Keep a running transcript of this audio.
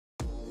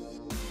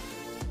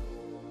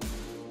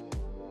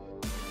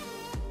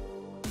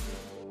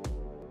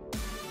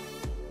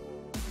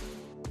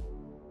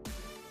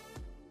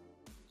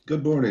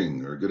Good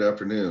morning or good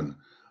afternoon,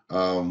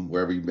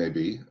 wherever you may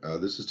be.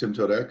 This is Tim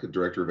Todek,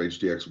 Director of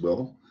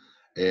HDXWILL,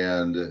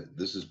 and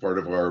this is part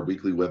of our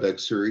weekly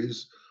WebEx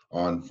series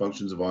on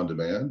functions of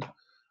on-demand.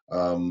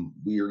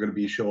 We are going to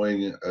be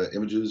showing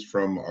images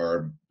from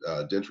our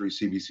dentary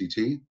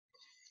CBCT,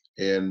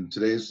 and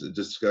today's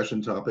discussion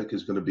topic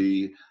is going to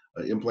be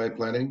implant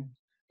planning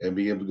and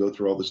being able to go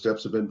through all the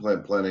steps of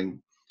implant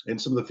planning and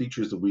some of the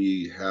features that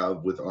we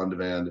have with on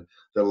demand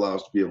that allow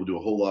us to be able to do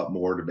a whole lot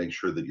more to make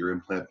sure that your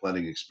implant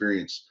planning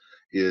experience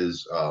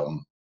is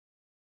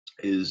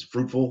is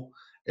fruitful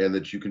and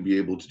that you can be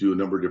able to do a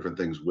number of different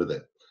things with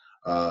it.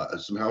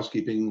 Some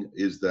housekeeping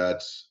is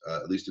that,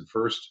 at least at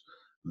first,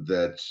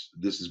 that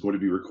this is going to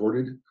be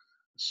recorded.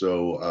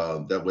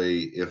 So that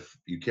way, if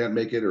you can't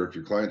make it or if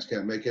your clients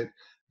can't make it,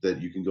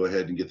 that you can go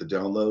ahead and get the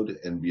download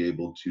and be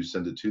able to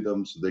send it to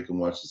them so they can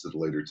watch this at a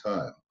later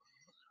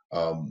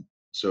time.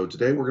 So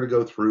today we're going to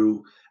go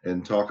through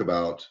and talk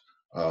about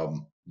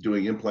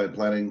doing implant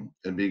planning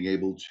and being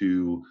able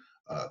to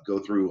go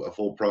through a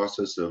full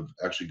process of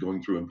actually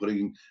going through and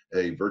putting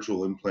a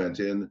virtual implant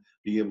in,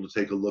 being able to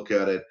take a look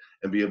at it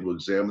and be able to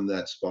examine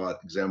that spot,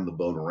 examine the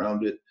bone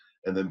around it,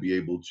 and then be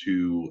able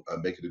to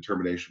make a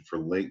determination for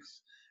length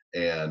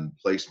and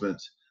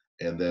placement,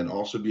 and then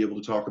also be able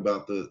to talk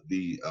about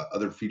the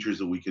other features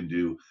that we can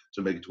do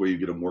to make it to where you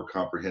get a more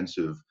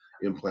comprehensive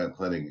implant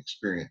planning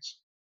experience.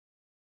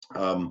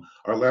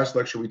 Our last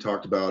lecture, we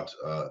talked about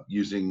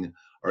using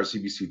our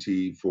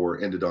CBCT for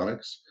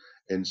endodontics.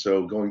 And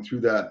so going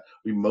through that,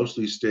 we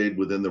mostly stayed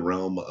within the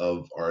realm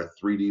of our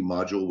 3D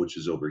module, which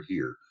is over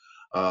here.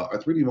 Our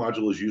 3D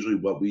module is usually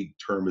what we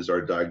term as our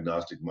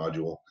diagnostic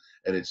module,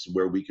 and it's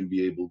where we can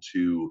be able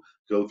to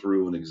go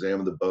through and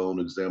examine the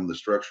bone, examine the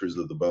structures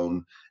of the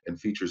bone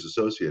and features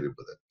associated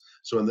with it.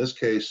 So in this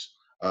case,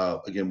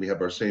 again, we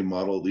have our same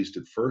model, at least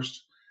at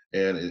first.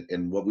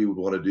 And what we would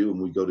want to do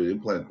when we go to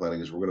implant planning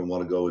is we're going to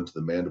want to go into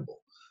the mandible.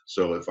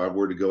 So if I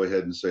were to go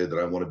ahead and say that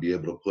I want to be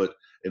able to put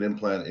an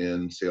implant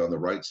in, say on the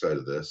right side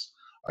of this,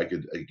 I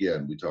could,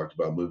 again, we talked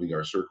about moving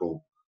our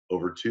circle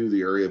over to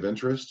the area of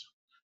interest,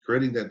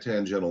 creating that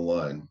tangential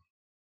line,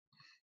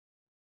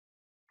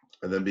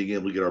 and then being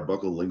able to get our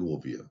buccal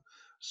lingual view.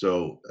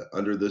 So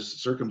under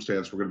this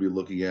circumstance, we're going to be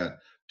looking at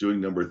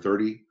doing number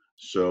 30.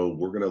 So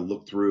we're going to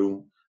look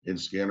through and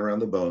scan around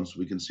the bones.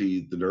 We can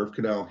see the nerve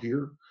canal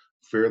here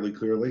fairly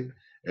clearly,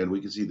 and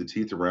we can see the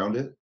teeth around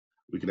it.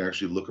 We can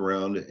actually look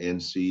around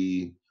and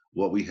see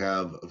what we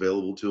have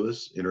available to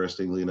us.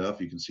 Interestingly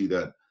enough, you can see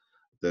that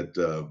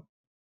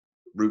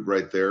root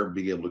right there,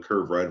 being able to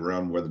curve right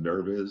around where the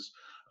nerve is,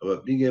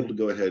 but being able to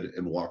go ahead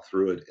and walk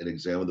through it and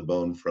examine the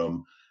bone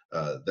from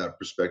that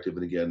perspective.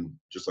 And again,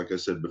 just like I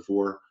said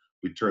before,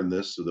 we turn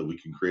this so that we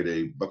can create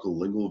a buccal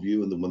lingual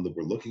view in the one that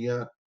we're looking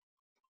at.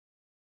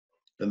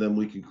 And then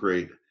we can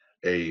create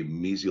a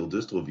mesial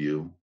distal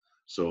view.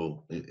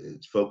 So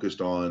it's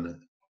focused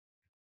on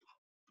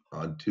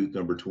tooth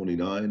number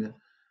 29,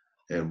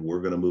 and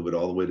we're going to move it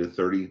all the way to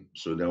 30.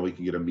 So now we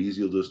can get a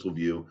mesial distal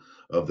view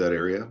of that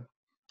area.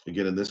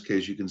 Again, in this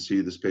case, you can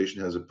see this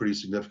patient has a pretty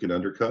significant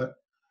undercut.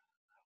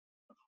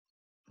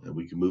 And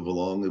we can move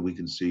along and we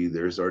can see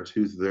there's our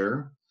tooth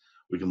there.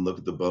 We can look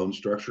at the bone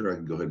structure. I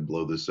can go ahead and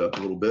blow this up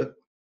a little bit.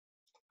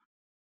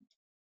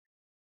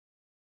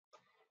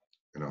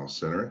 And I'll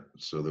center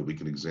it so that we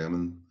can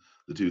examine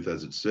the tooth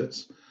as it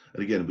sits.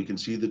 And again, we can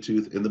see the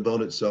tooth in the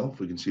bone itself.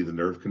 We can see the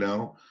nerve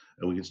canal,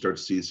 and we can start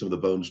to see some of the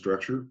bone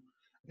structure.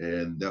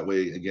 And that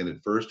way, again,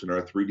 at first in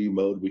our 3D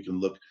mode, we can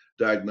look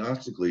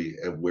diagnostically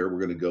at where we're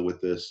going to go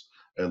with this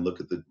and look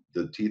at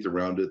the teeth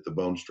around it, the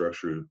bone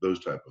structure,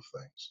 those type of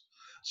things.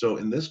 So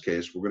in this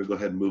case, we're going to go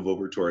ahead and move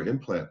over to our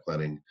implant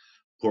planning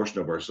portion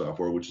of our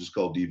software, which is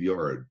called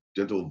DVR,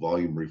 Dental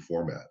Volume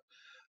Reformat.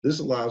 This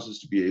allows us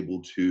to be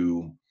able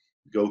to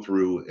go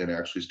through and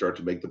actually start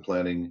to make the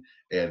planning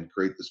and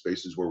create the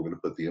spaces where we're going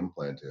to put the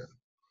implant in.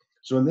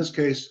 So in this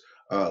case,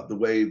 the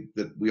way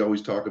that we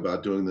always talk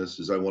about doing this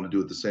is I want to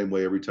do it the same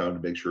way every time to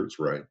make sure it's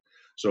right.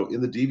 So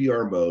in the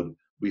DVR mode,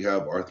 we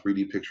have our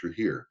 3D picture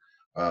here.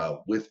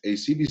 With a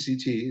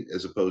CBCT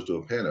as opposed to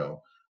a pano,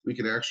 we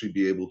can actually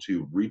be able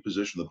to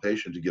reposition the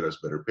patient to get us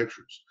better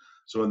pictures.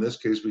 So in this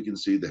case, we can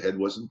see the head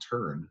wasn't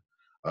turned,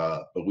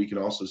 but we can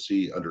also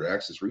see under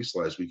axis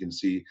reslice, we can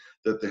see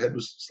that the head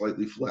was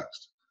slightly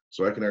flexed.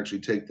 So I can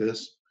actually take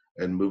this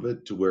and move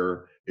it to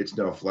where it's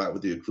now flat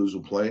with the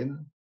occlusal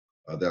plane,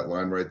 that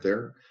line right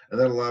there. And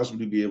that allows me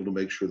to be able to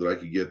make sure that I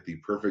could get the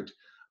perfect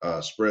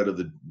spread of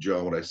the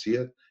jaw when I see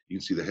it. You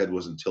can see the head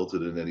wasn't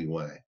tilted in any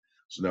way.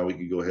 So now we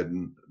can go ahead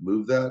and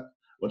move that.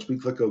 Once we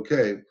click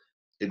OK,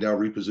 it now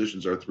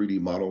repositions our 3D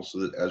model so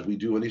that as we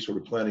do any sort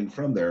of planning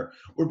from there,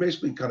 we're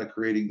basically kind of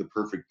creating the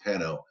perfect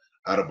pano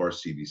out of our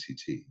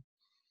CBCT.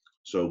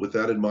 So with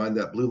that in mind,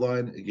 that blue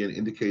line, again,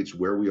 indicates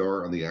where we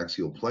are on the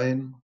axial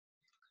plane.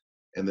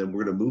 And then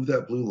we're going to move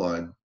that blue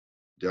line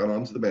down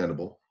onto the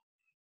mandible.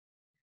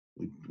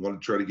 We want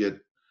to try to get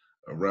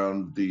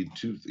around the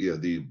tooth,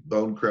 the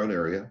bone crown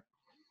area.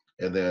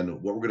 And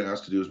then what we're going to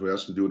ask to do is we're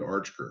asked to do an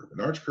arch curve.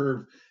 An arch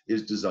curve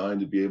is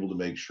designed to be able to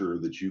make sure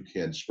that you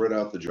can spread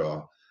out the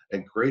jaw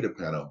and create a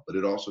panel, but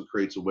it also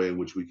creates a way in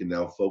which we can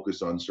now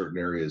focus on certain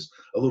areas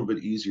a little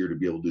bit easier to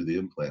be able to do the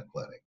implant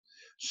planning.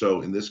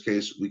 So in this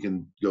case, we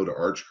can go to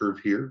arch curve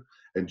here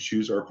and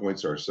choose our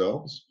points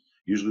ourselves.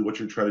 Usually what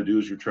you're trying to do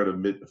is you're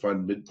trying to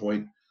find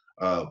midpoint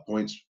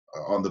points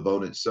on the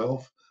bone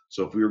itself.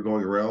 So if we were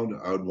going around,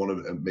 I would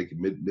want to make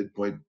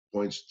midpoint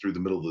points through the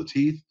middle of the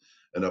teeth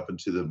and up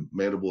into the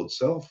mandible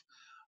itself.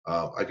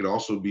 I can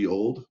also be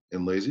old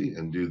and lazy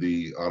and do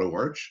the auto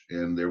arch,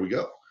 and there we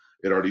go.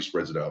 It already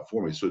spreads it out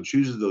for me. So it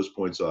chooses those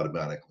points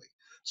automatically.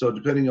 So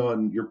depending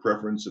on your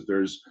preference, if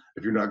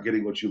you're not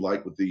getting what you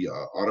like with the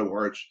auto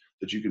arch,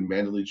 that you can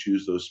manually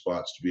choose those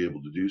spots to be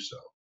able to do so.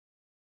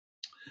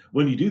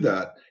 When you do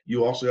that,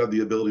 you also have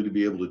the ability to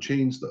be able to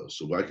change those.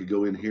 So I could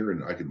go in here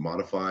and I could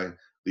modify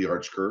the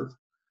arch curve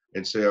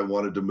and say I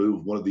wanted to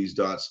move one of these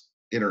dots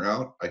in or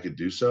out. I could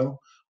do so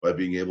by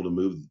being able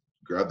to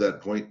grab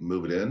that point and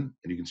move it in.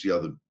 And you can see how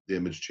the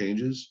image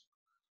changes.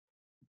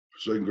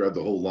 So I can grab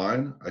the whole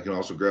line. I can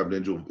also grab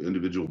an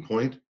individual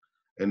point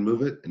and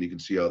move it. And you can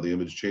see how the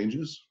image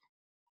changes.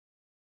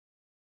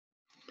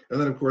 And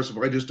then of course, if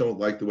I just don't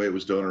like the way it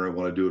was done or I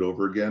want to do it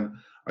over again,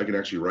 I can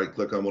actually right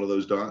click on one of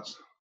those dots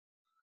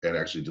and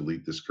actually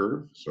delete this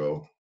curve.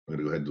 So I'm going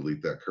to go ahead and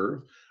delete that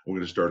curve. We're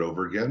going to start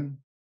over again.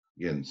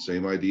 Again,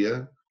 same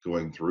idea,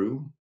 going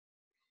through,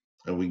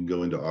 and we can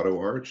go into auto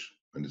arch,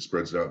 and it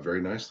spreads it out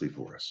very nicely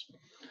for us.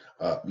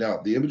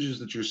 Now, the images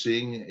that you're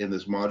seeing in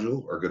this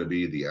module are going to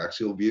be the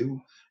axial view.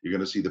 You're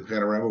going to see the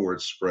panorama where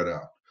it's spread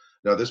out.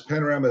 Now, this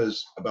panorama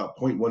is about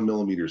 0.1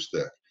 millimeters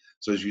thick.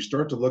 So as you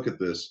start to look at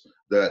this,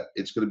 that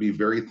it's going to be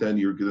very thin.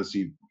 You're going to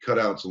see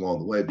cutouts along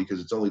the way because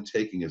it's only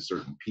taking a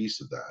certain piece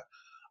of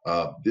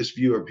that. This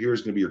view up here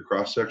is going to be your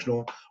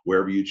cross-sectional,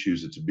 wherever you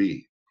choose it to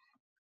be.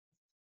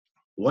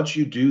 Once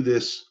you do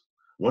this,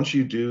 once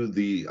you do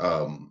the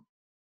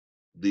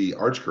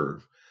arch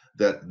curve,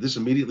 that this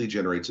immediately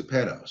generates a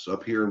pano. So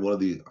up here in one of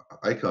the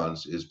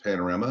icons is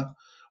panorama.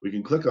 We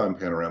can click on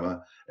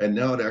panorama, and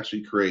now it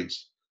actually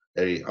creates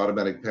a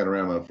automatic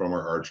panorama from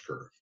our arch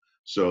curve.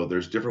 So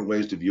there's different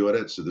ways to view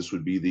it. So this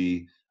would be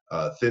the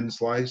thin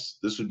slice.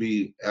 This would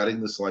be adding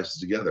the slices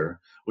together,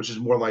 which is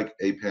more like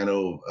a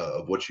pano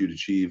of what you'd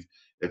achieve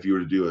if you were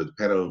to do a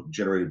pano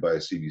generated by a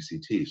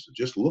CVCT. So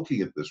just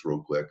looking at this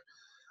real quick,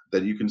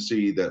 that you can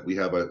see that we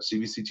have a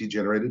CVCT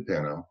generated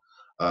pano.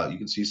 You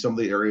can see some of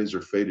the areas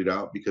are faded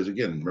out because,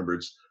 again, remember,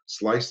 it's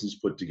slices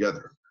put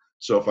together.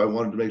 So if I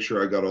wanted to make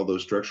sure I got all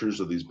those structures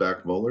of these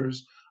back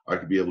molars, I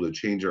could be able to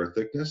change our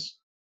thickness.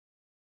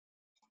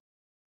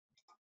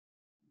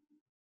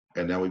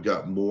 And now we've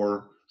got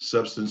more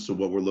substance to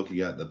what we're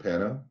looking at in the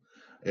pano.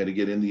 And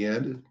again, in the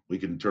end, we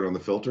can turn on the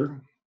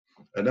filter.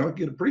 And now we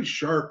get a pretty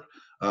sharp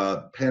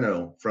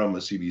pano from a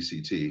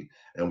CVCT,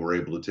 and we're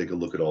able to take a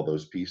look at all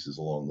those pieces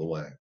along the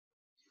way.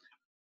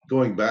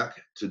 Going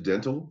back to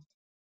dental,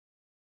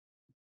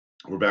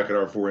 we're back at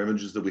our 4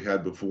 images that we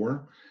had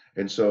before.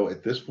 And so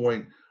at this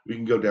point, we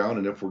can go down,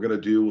 and if we're going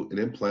to do an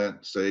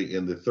implant, say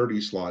in the 30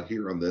 slot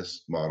here on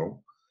this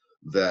model,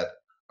 that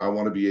I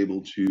want to be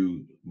able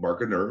to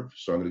mark a nerve.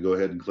 So I'm going to go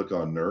ahead and click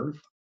on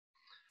nerve,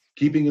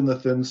 keeping in the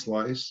thin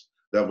slice.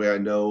 That way I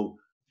know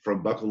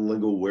from buccal and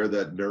lingual where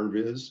that nerve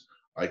is.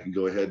 I can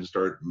go ahead and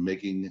start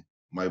making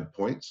my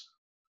points.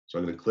 So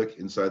I'm going to click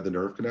inside the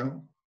nerve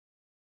canal.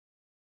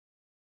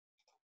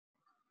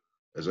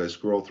 As I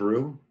scroll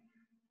through,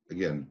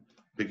 again,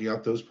 picking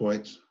out those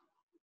points,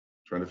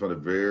 trying to find a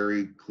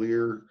very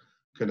clear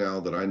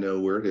canal that I know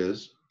where it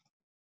is.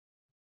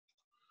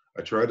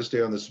 I try to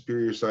stay on the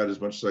superior side as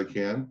much as I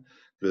can,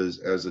 because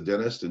as a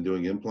dentist and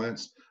doing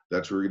implants,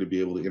 that's where you're going to be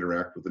able to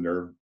interact with the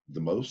nerve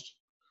the most.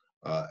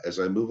 As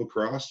I move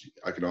across,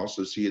 I can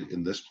also see it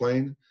in this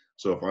plane.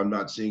 So if I'm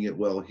not seeing it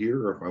well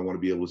here, or if I want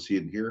to be able to see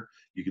it in here,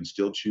 you can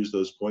still choose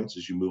those points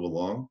as you move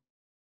along.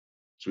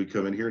 So we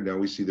come in here, now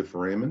we see the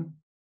foramen.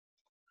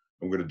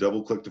 I'm going to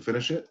double click to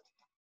finish it.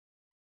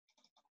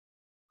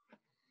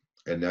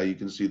 And now you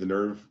can see the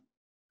nerve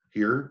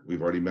here.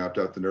 We've already mapped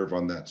out the nerve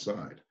on that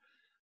side.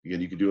 Again,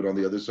 you can do it on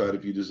the other side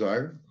if you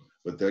desire,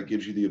 but that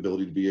gives you the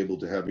ability to be able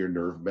to have your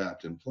nerve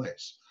mapped in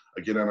place.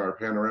 Again, on our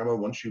panorama,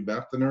 once you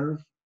map the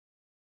nerve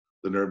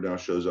now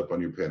shows up on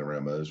your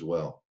panorama as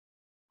well.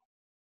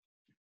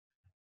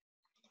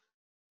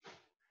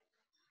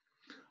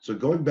 So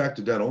going back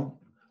to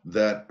dental,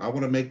 that I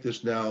want to make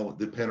this now,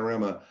 the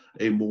panorama,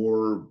 a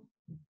more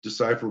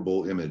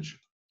decipherable image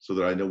so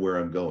that I know where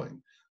I'm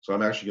going. So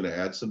I'm actually going to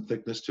add some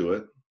thickness to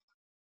it.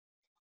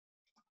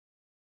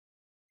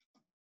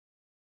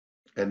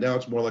 And now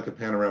it's more like a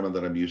panorama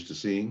that I'm used to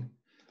seeing.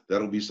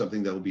 That'll be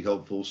something that will be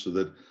helpful so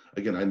that,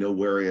 again, I know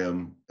where I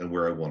am and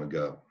where I want to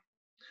go.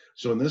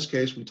 So in this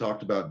case, we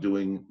talked about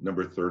doing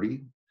number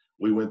 30.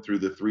 We went through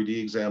the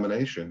 3D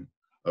examination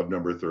of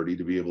number 30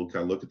 to be able to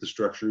kind of look at the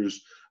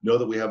structures, know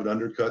that we have an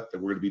undercut that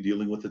we're going to be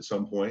dealing with at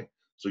some point.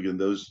 So again,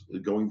 those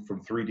going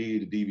from 3D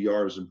to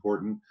DVR is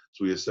important.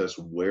 So we assess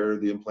where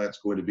the implant's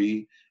going to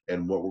be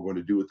and what we're going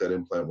to do with that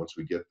implant once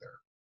we get there.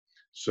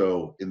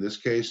 So in this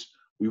case,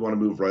 we want to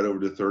move right over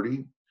to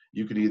 30.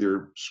 You can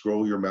either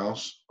scroll your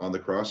mouse on the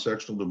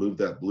cross-sectional to move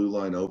that blue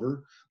line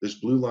over. This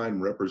blue line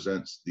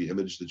represents the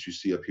image that you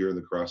see up here in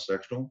the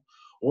cross-sectional,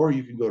 or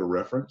you can go to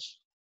reference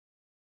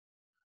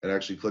and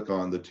actually click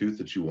on the tooth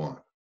that you want.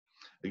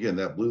 Again,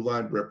 that blue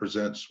line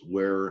represents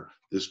where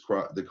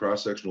the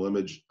cross-sectional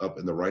image up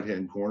in the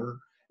right-hand corner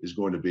is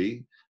going to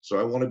be. So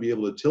I want to be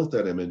able to tilt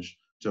that image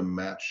to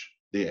match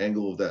the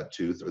angle of that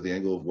tooth or the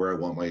angle of where I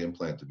want my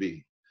implant to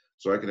be.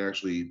 So I can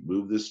actually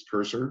move this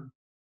cursor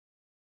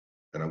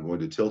and I'm going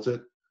to tilt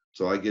it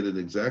so I get it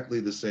exactly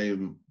the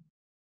same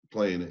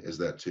plane as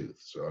that tooth.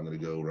 So I'm going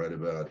to go right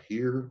about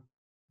here.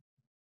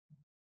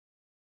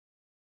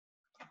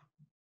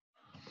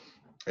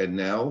 And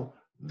now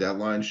that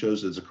line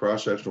shows it's a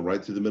cross-sectional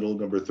right through the middle of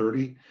number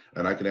 30,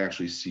 and I can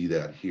actually see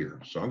that here.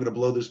 So I'm going to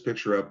blow this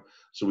picture up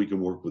so we can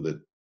work with it.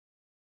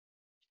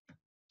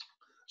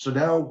 So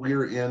now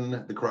we're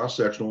in the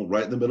cross-sectional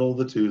right in the middle of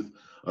the tooth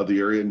of the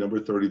area number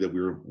 30 that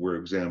we're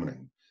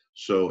examining.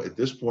 So at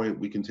this point,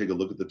 we can take a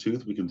look at the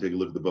tooth. We can take a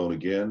look at the bone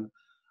again.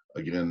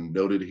 Again,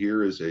 noted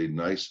here is a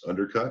nice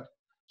undercut.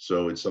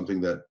 So it's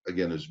something that,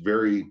 again, is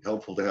very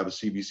helpful to have a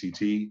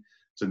CBCT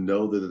to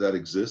know that that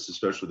exists,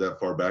 especially that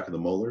far back in the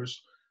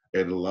molars.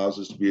 And it allows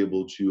us to be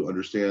able to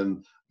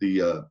understand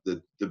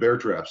the bear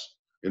traps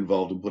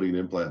involved in putting an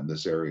implant in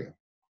this area.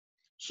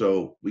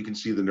 So we can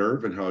see the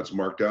nerve and how it's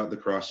marked out in the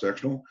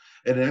cross-sectional.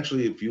 And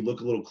actually, if you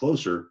look a little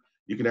closer,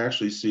 you can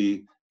actually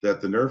see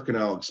that the nerve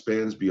canal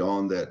expands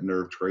beyond that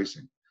nerve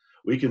tracing.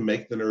 We can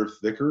make the nerve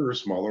thicker or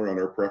smaller on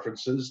our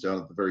preferences down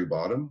at the very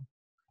bottom.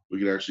 We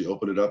can actually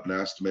open it up and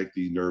ask to make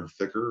the nerve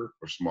thicker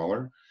or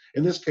smaller.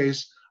 In this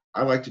case,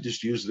 I like to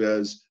just use it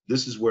as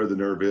this is where the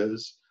nerve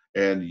is,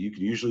 and you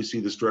can usually see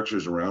the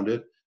structures around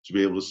it to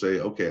be able to say,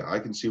 okay, I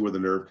can see where the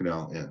nerve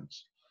canal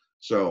ends.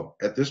 So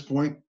at this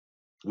point,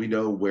 we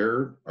know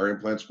where our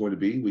implant's going to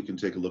be. We can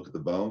take a look at the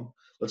bone.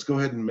 Let's go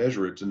ahead and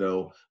measure it to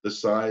know the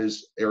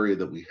size area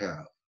that we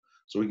have.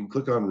 So we can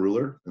click on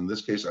ruler. In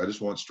this case, I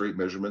just want straight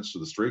measurements, so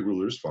the straight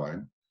ruler is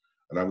fine.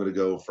 And I'm going to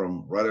go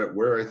from right at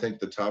where I think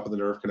the top of the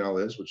nerve canal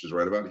is, which is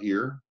right about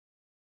here.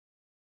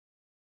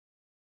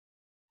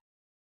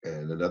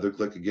 And another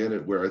click again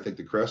at where I think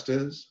the crest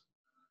is.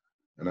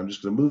 And I'm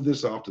just going to move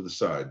this off to the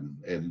side.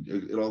 And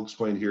it'll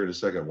explain here in a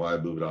second why I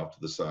move it off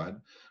to the side.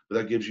 But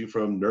that gives you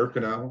from nerve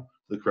canal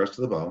to the crest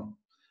of the bone.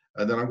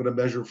 And then I'm going to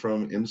measure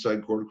from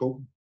inside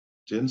cortical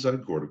to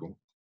inside cortical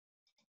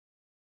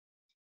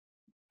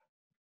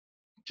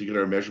to get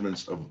our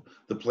measurements of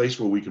the place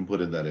where we can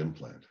put in that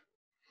implant.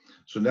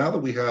 So now that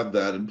we have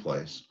that in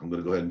place, I'm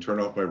going to go ahead and turn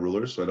off my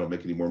ruler so I don't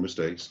make any more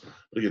mistakes.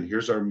 But again,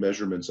 here's our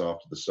measurements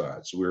off to the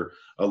side. So we're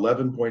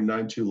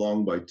 11.92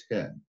 long by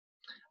 10.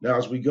 Now,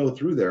 as we go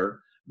through there,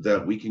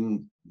 that we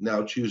can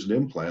now choose an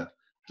implant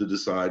to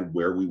decide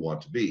where we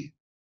want to be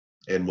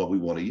and what we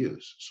want to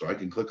use. So I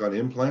can click on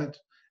implant.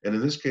 And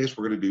in this case,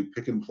 we're going to do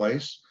pick and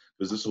place,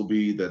 because this will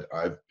be that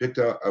I've picked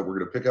out, we're going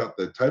to pick out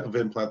the type of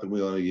implant that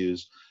we want to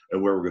use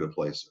and where we're going to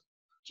place it.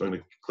 So I'm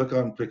going to click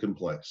on pick and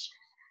place.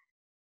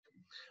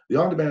 The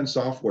on-demand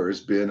software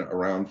has been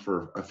around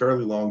for a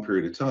fairly long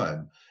period of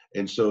time.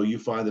 And so you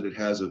find that it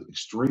has an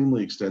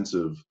extremely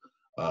extensive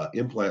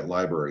implant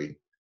library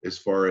as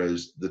far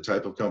as the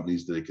type of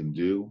companies that it can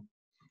do.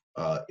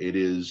 It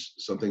is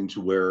something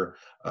to where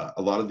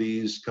a lot of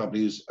these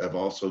companies have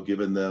also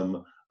given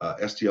them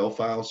STL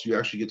files. So you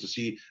actually get to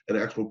see an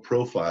actual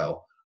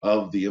profile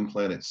of the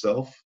implant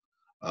itself.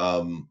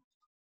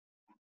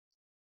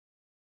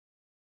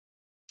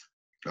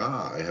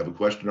 I have a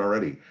question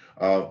already.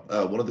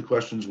 One of the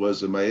questions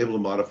was, am I able to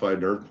modify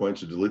nerve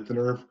points to delete the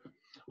nerve?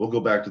 We'll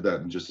go back to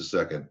that in just a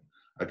second.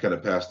 I kind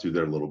of passed through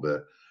there a little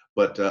bit.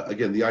 But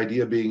again, the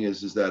idea being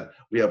is that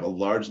we have a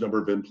large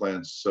number of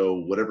implants. So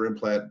whatever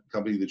implant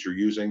company that you're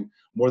using,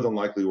 more than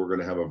likely we're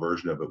going to have a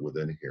version of it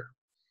within here.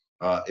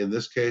 In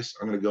this case,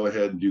 I'm going to go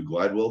ahead and do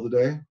GlideWill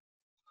today. I'm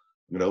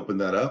going to open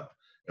that up,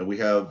 and we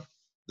have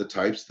the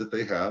types that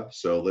they have.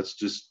 So let's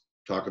just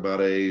talk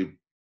about a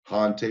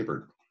Han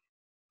tapered.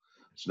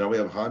 So now we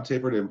have a Han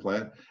tapered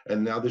implant,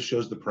 and now this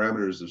shows the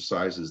parameters of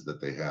sizes that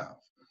they have.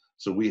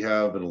 So we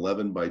have an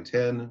 11 by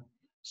 10.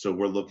 So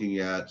we're looking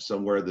at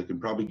somewhere that can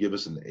probably give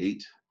us an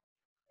 8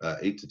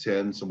 to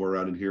 10, somewhere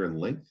around in here in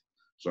length.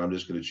 So I'm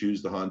just going to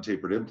choose the Han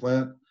tapered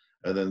implant.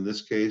 And then in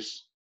this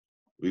case,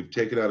 we've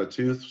taken out a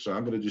tooth. So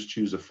I'm going to just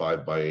choose a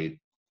 5 by 8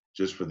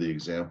 just for the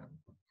example.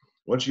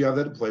 Once you have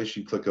that in place,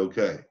 you click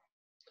OK.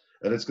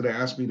 And it's going to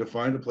ask me to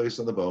find a place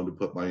on the bone to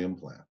put my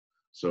implant.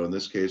 So in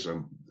this case,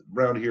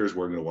 around here is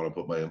where I'm going to want to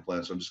put my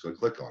implant. So I'm just going to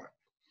click on it.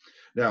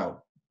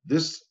 Now,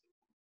 this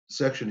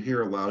section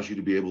here allows you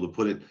to be able to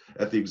put it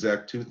at the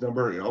exact tooth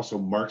number. It also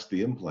marks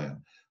the implant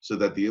so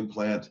that the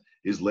implant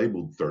is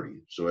labeled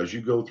 30. So as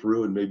you go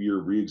through and maybe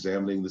you're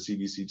re-examining the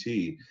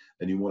CBCT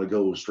and you want to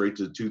go straight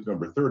to tooth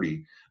number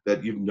 30,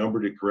 that you've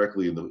numbered it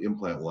correctly and the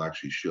implant will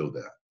actually show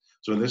that.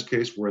 So in this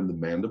case, we're in the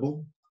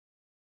mandible,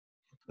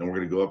 and we're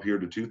going to go up here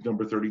to tooth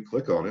number 30,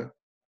 click on it,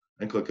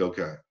 and click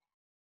OK.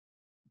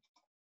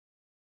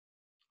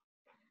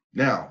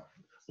 Now,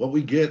 what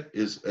we get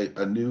is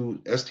a new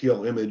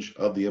STL image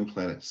of the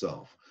implant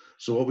itself.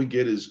 So what we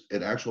get is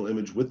an actual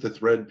image with the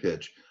thread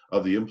pitch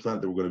of the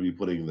implant that we're going to be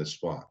putting in this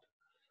spot.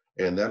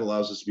 And that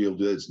allows us to be able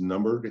to do it. It's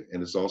numbered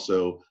and it's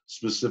also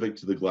specific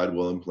to the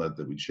GlideWell implant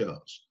that we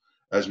chose.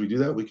 As we do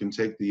that, we can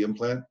take the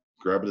implant,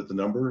 grab it at the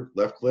number,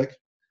 left click,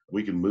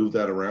 we can move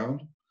that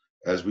around.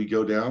 As we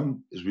go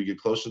down, as we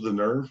get close to the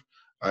nerve,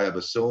 I have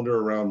a cylinder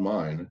around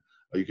mine.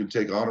 You can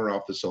take on or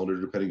off the cylinder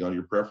depending on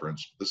your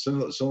preference.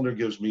 The cylinder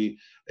gives me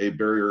a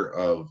barrier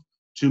of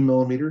 2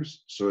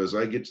 millimeters. So as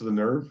I get to the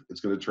nerve,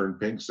 it's going to turn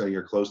pink, saying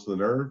you're close to the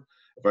nerve.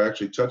 If I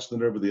actually touch the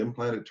nerve of the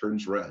implant, it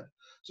turns red.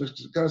 So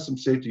it's got some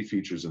safety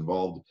features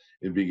involved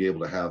in being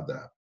able to have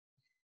that.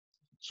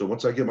 So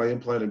once I get my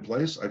implant in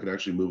place, I can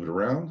actually move it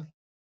around.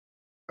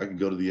 I can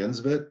go to the ends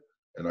of it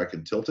and I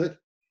can tilt it.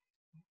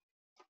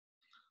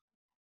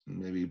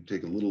 Maybe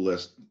take a little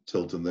less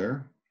tilt in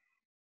there.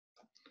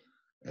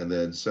 And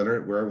then center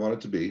it where I want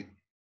it to be,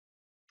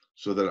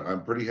 so that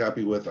I'm pretty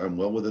happy with, I'm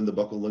well within the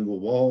buccal lingual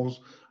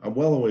walls, I'm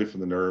well away from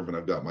the nerve, and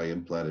I've got my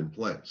implant in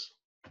place.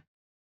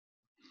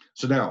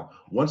 So now,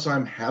 once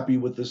I'm happy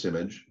with this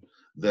image,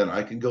 then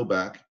I can go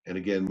back, and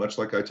again, much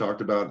like I talked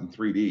about in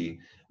 3D,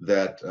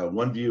 that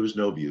one view is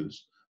no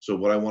views. So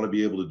what I want to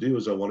be able to do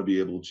is I want to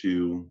be able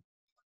to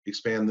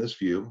expand this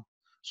view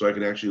so I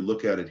can actually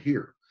look at it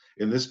here.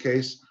 In this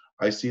case,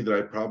 I see that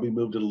I probably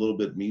moved it a little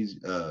bit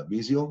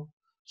mesial.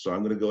 So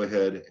I'm going to go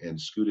ahead and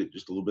scoot it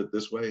just a little bit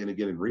this way. And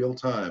again, in real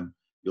time,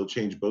 you'll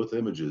change both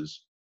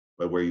images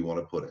by where you want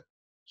to put it.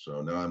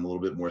 So now I'm a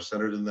little bit more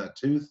centered in that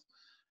tooth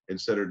and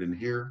centered in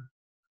here.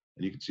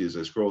 And you can see as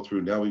I scroll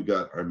through, now we've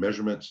got our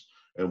measurements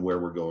and where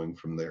we're going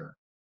from there.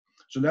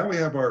 So now we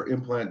have our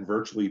implant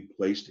virtually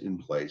placed in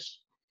place.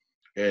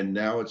 And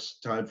now it's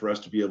time for us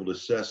to be able to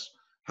assess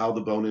how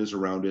the bone is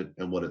around it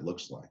and what it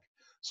looks like.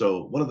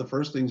 So one of the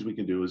first things we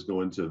can do is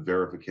go into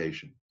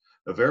verification.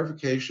 Now,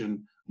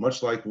 verification,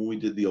 much like when we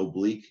did the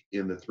oblique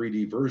in the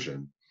 3D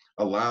version,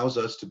 allows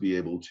us to be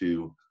able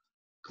to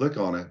click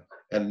on it,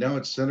 and now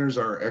it centers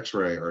our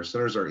x-ray or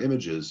centers our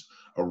images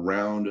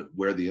around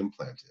where the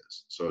implant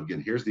is. So again,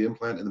 here's the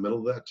implant in the middle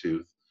of that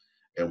tooth,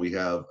 and we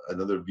have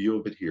another view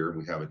of it here, and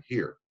we have it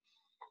here.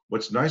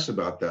 What's nice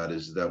about that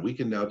is that we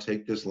can now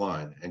take this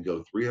line and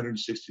go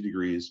 360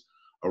 degrees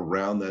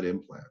around that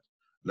implant.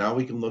 Now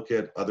we can look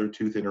at other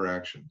tooth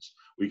interactions.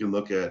 We can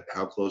look at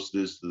how close it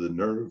is to the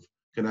nerve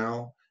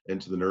canal and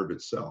to the nerve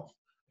itself.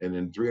 And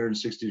in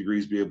 360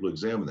 degrees, be able to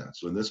examine that.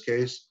 So in this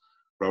case,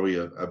 probably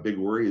a big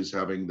worry is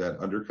having that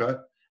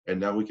undercut. And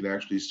now we can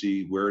actually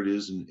see where it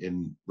is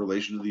in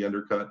relation to the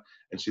undercut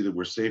and see that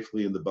we're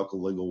safely in the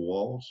buccal lingual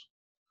walls,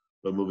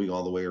 but moving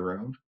all the way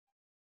around.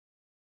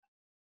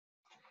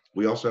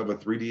 We also have a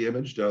 3D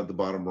image down at the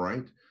bottom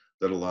right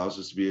that allows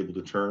us to be able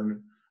to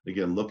turn,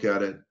 again, look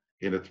at it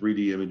in a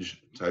 3D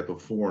image type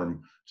of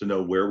form to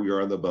know where we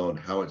are on the bone,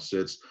 how it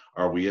sits,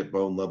 are we at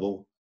bone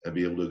level, and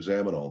be able to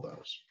examine all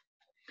those.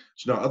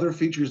 So now other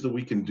features that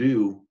we can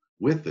do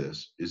with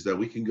this is that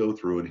we can go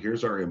through, and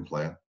here's our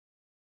implant.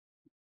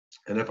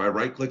 And if I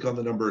right click on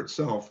the number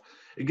itself,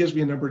 it gives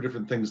me a number of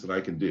different things that I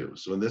can do.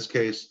 So in this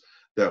case,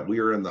 that we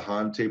are in the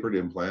Han tapered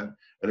implant,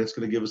 and it's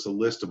going to give us a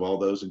list of all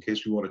those in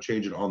case we want to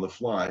change it on the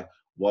fly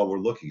while we're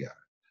looking at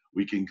it.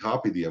 We can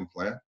copy the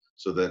implant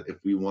so that if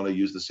we want to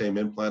use the same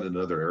implant in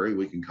another area,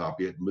 we can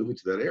copy it and move it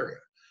to that area.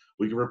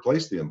 We can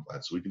replace the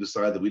implant. So we can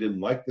decide that we didn't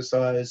like the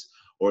size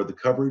or the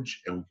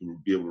coverage, and we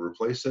can be able to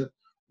replace it,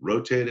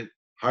 rotate it,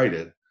 hide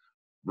it,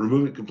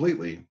 remove it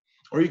completely,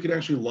 or you can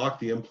actually lock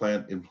the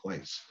implant in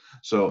place.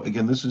 So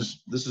again, this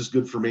is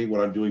good for me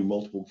when I'm doing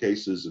multiple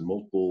cases and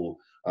multiple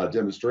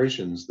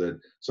demonstrations, that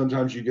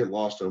sometimes you get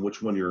lost on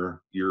which one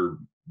you're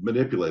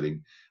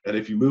manipulating. And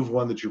if you move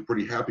one that you're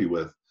pretty happy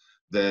with,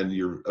 then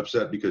you're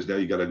upset because now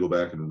you got to go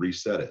back and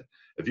reset it.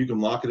 If you can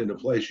lock it into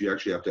place, you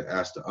actually have to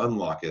ask to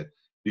unlock it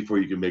before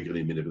you can make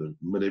any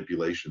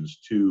manipulations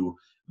to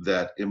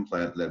that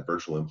implant, that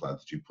virtual implant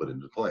that you put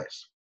into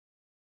place.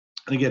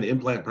 And again,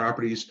 implant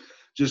properties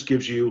just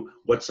gives you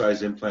what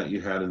size implant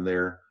you had in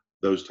there,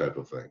 those type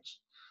of things.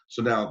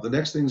 So now the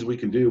next things we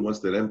can do once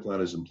that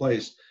implant is in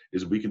place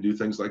is we can do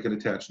things like an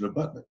attach an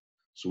abutment.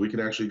 So we can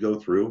actually go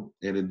through,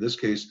 and in this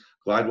case,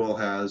 GlideWell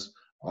has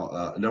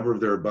a number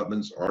of their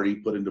abutments already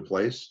put into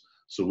place.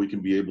 So we can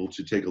be able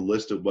to take a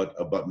list of what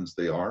abutments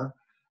they are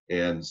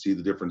and see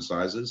the different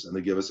sizes, and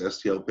they give us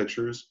STL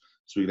pictures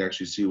so we can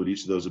actually see what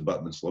each of those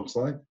abutments looks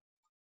like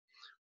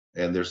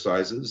and their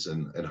sizes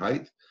and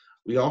height.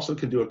 We also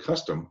can do a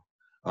custom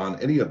on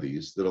any of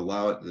these that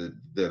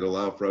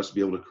allow for us to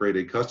be able to create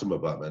a custom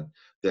abutment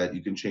that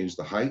you can change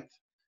the height,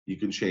 you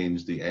can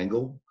change the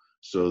angle,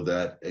 so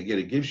that again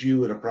it gives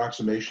you an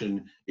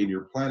approximation in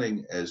your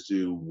planning as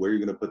to where you're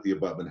going to put the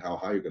abutment, how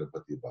high you're going to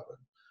put the abutment.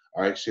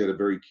 I actually had a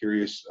very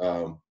curious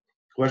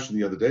question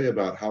the other day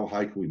about how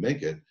high can we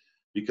make it,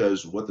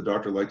 because what the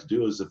doctor liked to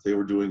do is if they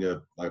were doing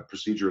a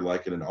procedure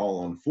like in an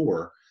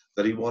all-on-4,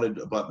 that he wanted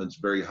abutments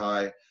very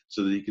high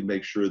so that he could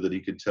make sure that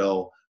he could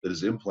tell that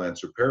his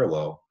implants are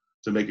parallel,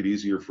 to make it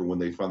easier for when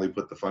they finally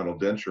put the final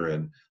denture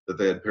in, that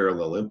they had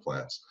parallel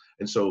implants.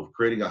 And so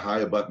creating a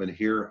high abutment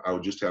here, I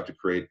would just have to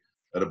create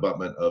an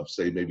abutment of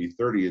say maybe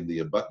 30 in the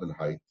abutment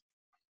height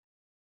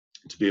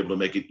to be able to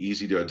make it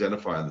easy to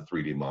identify in the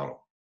 3D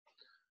model.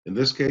 In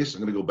this case,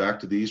 I'm going to go back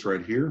to these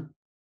right here,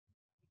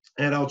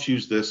 and I'll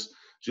choose this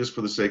just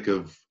for the sake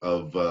of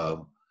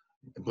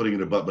putting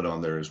an abutment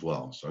on there as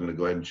well. So I'm going to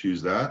go ahead and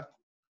choose that.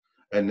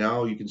 And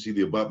now you can see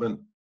the abutment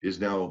is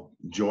now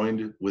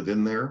joined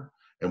within there,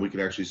 and we can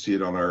actually see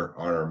it on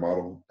our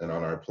model and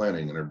on our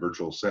planning and our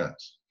virtual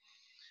sense.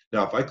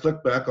 Now, if I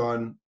click back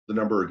on the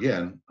number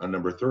again, on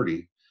number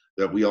 30,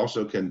 that we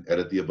also can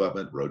edit the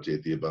abutment,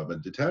 rotate the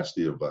abutment, detach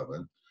the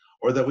abutment,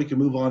 or that we can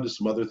move on to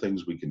some other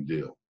things we can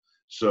do.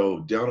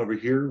 So down over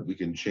here, we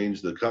can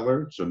change the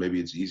color. So maybe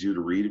it's easier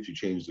to read if you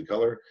change the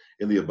color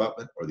in the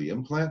abutment or the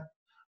implant.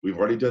 We've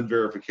already done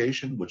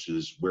verification, which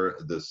is where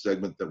the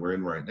segment that we're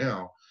in right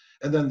now.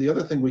 And then the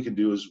other thing we can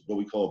do is what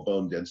we call a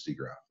bone density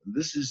graph. And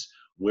this is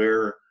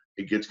where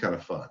it gets kind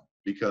of fun,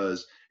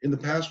 because in the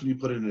past, when you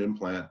put in an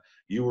implant,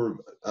 you were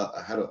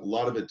had a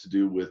lot of it to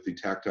do with the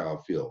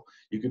tactile feel.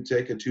 You could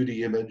take a 2D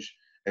image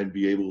and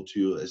be able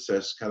to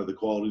assess kind of the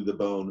quality of the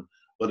bone,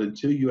 but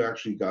until you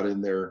actually got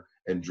in there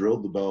and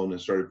drilled the bone and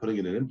started putting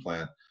in an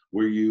implant,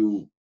 were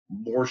you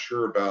more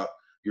sure about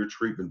your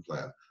treatment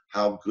plan,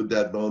 how good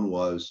that bone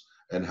was,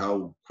 and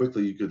how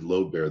quickly you could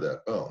load bear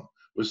that bone.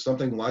 With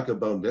something like a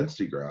bone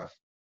density graph,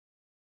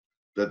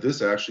 that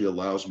this actually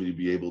allows me to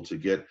be able to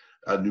get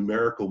a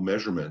numerical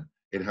measurement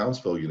in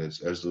Hounsfield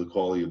units as to the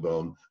quality of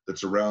bone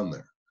that's around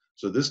there.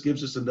 So this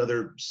gives us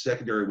another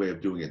secondary way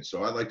of doing it.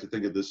 So I like to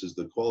think of this as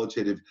the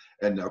qualitative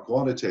and now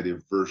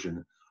quantitative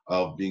version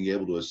of being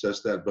able to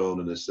assess that bone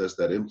and assess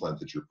that implant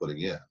that you're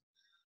putting in.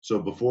 So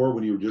before,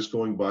 when you were just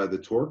going by the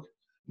torque,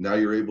 now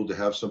you're able to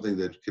have something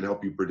that can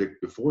help you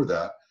predict before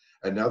that.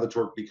 And now the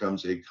torque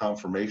becomes a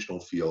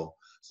conformational feel,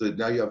 so that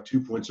now you have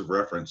 2 points of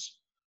reference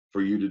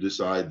for you to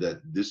decide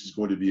that this is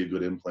going to be a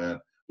good implant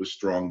with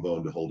strong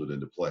bone to hold it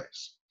into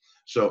place.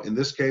 So in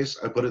this case,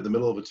 I put it in the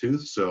middle of a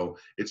tooth, so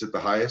it's at the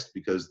highest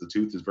because the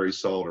tooth is very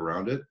solid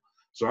around it.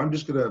 So I'm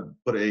just going to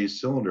put a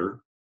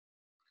cylinder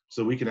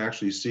so we can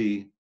actually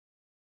see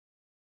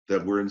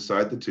that we're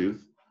inside the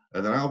tooth.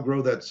 And then I'll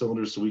grow that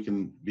cylinder so we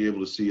can be able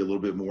to see a little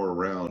bit more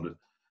around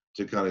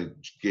to kind of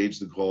gauge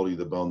the quality of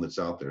the bone that's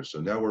out there. So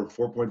now we're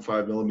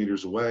 4.5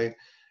 millimeters away.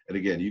 And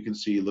again, you can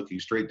see looking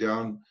straight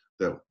down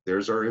that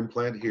there's our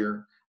implant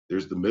here,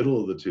 there's the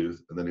middle of the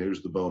tooth, and then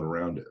here's the bone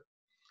around it.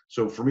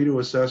 So for me to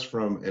assess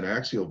from an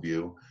axial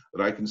view,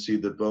 that I can see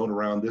the bone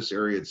around this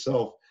area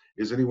itself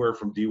is anywhere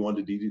from D1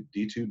 to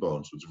D2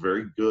 bones. So it's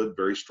very good,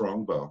 very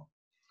strong bone.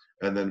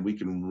 And then we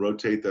can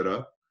rotate that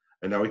up.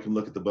 And now we can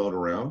look at the bone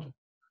around.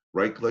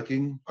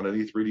 Right-clicking on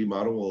any 3D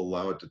model will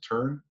allow it to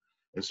turn.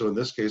 And so in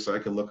this case, I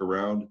can look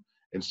around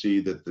and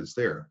see that it's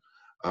there.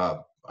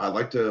 I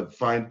like to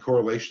find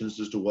correlations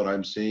as to what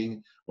I'm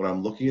seeing when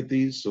I'm looking at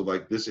these. So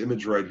like this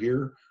image right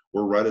here,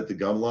 we're right at the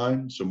gum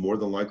line. So more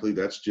than likely,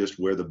 that's just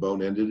where the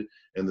bone ended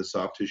and the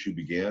soft tissue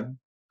began.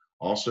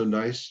 Also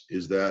nice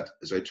is that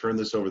as I turn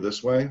this over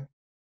this way,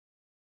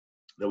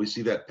 that we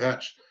see that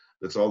patch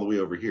that's all the way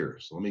over here.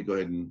 So let me go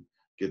ahead and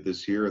get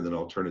this here, and then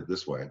I'll turn it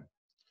this way.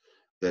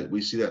 That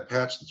we see that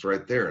patch that's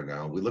right there.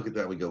 Now we look at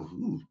that and we go,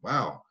 ooh,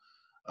 wow.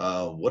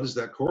 What does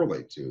that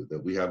correlate to?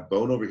 That we have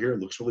bone over here, it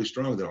looks really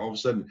strong. Then all of a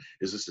sudden,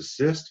 is this a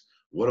cyst?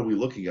 What are we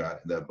looking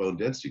at in that bone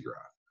density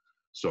graph?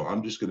 So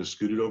I'm just going to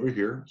scoot it over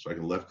here so I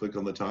can left click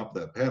on the top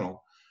of that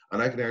panel,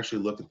 and I can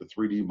actually look at the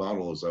 3D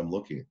model as I'm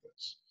looking at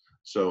this.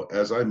 So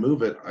as I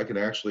move it, I can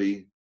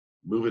actually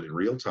move it in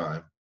real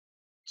time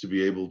to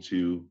be able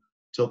to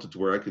tilt it to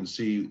where I can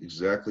see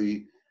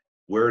exactly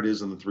where it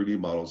is in the 3D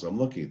model as I'm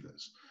looking at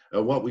this.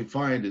 And what we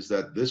find is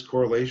that this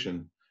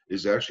correlation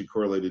is actually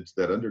correlated to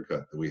that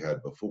undercut that we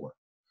had before.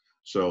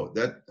 So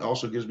that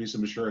also gives me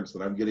some assurance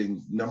that I'm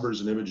getting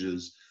numbers and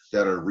images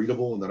that are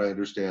readable and that I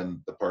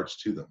understand the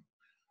parts to them.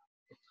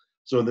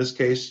 So in this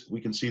case, we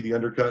can see the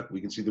undercut.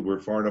 We can see that we're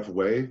far enough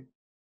away,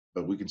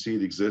 but we can see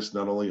it exists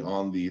not only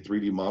on the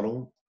 3D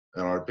model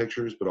and our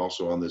pictures, but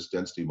also on this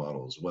density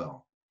model as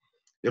well.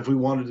 If we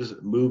wanted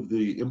to move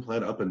the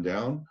implant up and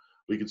down,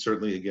 we could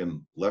certainly,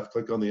 again, left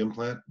click on the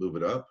implant, move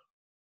it up,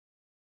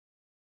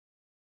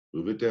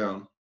 move it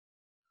down,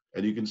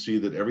 and you can see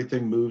that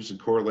everything moves and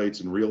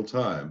correlates in real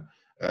time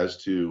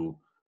as to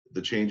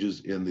the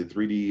changes in the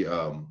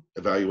 3D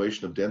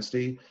evaluation of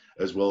density,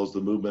 as well as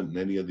the movement and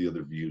any of the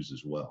other views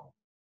as well.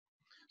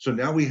 So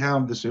now we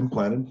have this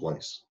implant in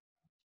place.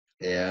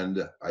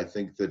 And I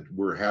think that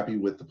we're happy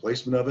with the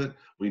placement of it.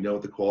 We know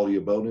what the quality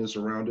of bone is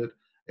around it,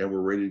 and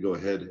we're ready to go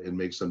ahead and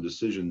make some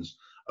decisions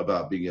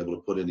about being able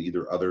to put in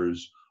either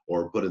others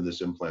or put in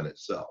this implant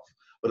itself.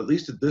 But at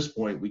least at this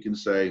point, we can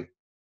say,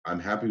 I'm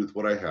happy with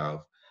what I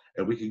have.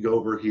 And we can go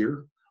over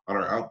here on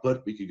our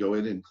output. We could go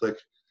in and click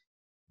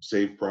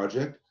Save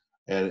Project,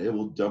 and it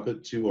will dump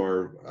it to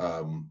our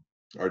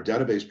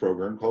database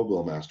program called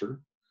WillMaster.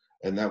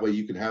 And that way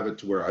you can have it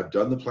to where I've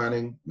done the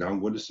planning. Now I'm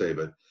going to save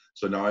it.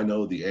 So now I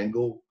know the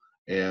angle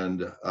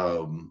and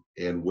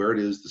where it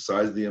is, the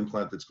size of the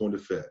implant that's going to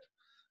fit.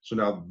 So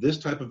now this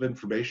type of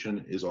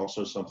information is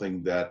also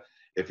something that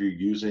if you're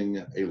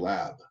using a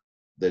lab,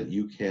 that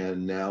you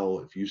can now,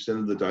 if you send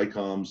in the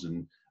DICOMs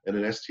and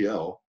an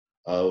STL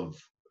of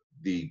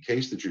the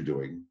case that you're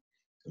doing,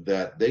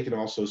 that they can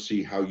also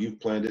see how you've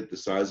planned it, the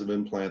size of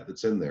implant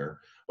that's in there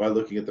by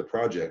looking at the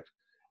project.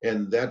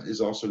 And that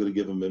is also going to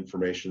give them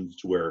information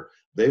to where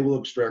they will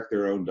extract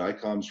their own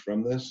DICOMs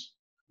from this,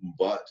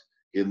 but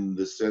in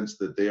the sense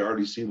that they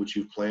already see what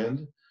you've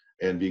planned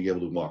and being able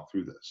to walk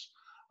through this.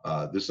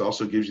 This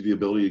also gives you the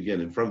ability,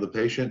 again, in front of the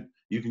patient,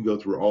 you can go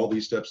through all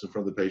these steps in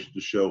front of the patient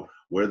to show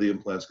where the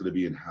implant's going to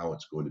be and how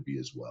it's going to be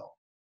as well.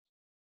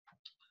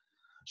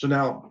 So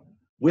now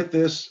with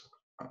this,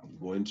 I'm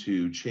going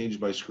to change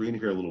my screen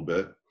here a little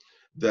bit.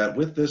 That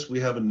with this, we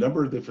have a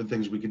number of different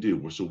things we could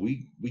do. So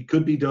we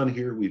could be done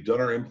here. We've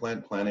done our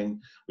implant planning.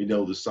 We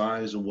know the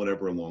size and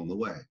whatever along the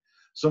way.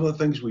 Some of the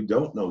things we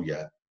don't know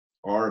yet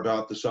are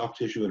about the soft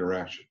tissue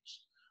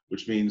interactions,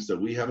 which means that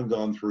we haven't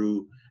gone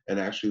through and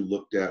actually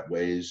looked at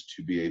ways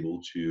to be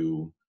able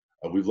to,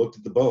 we've looked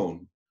at the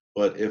bone,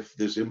 but if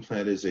this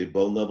implant is a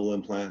bone level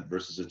implant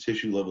versus a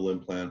tissue level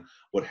implant,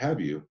 what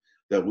have you,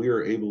 that we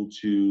are able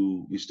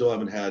to, we still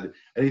haven't had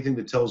anything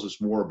that tells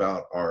us more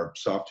about our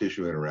soft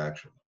tissue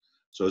interaction.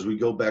 So as we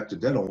go back to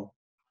dental,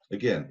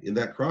 again, in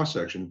that cross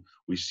section,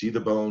 we see the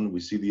bone, we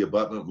see the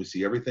abutment, we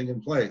see everything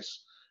in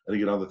place. And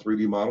again, on the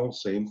 3D model,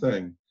 same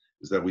thing,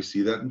 is that we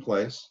see that in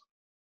place,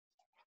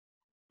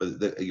 but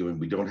again,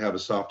 we don't have a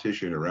soft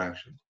tissue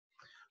interaction.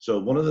 So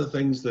one of the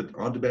things that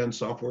on-demand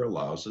software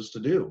allows us to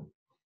do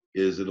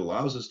is it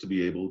allows us to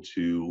be able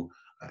to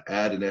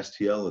add an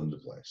STL into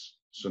place.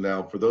 So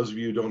now, for those of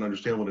you who don't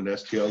understand what an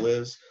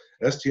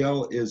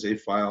STL is a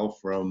file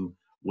from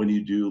when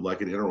you do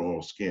like an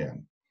intraoral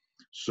scan.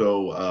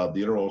 So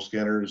the intraoral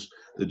scanners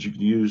that you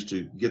can use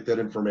to get that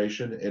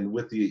information, and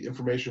with the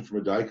information from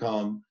a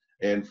DICOM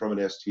and from an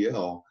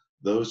STL,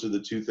 those are the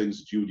two things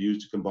that you would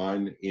use to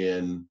combine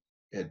in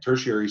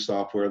tertiary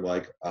software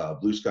like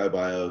Blue Sky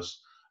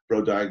Bios,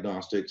 Pro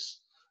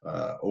Diagnostics,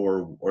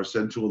 or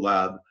send to a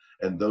lab.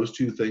 And those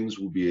two things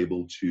will be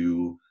able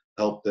to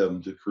help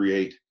them to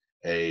create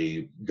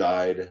a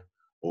guide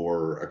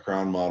or a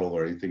crown model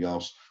or anything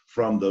else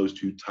from those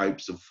two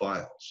types of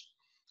files.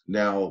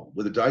 Now,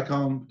 with a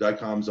DICOM,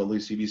 DICOM's only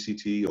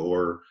CBCT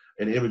or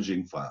an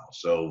imaging file.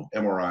 So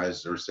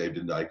MRIs are saved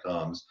in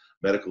DICOMs,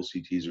 medical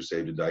CTs are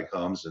saved in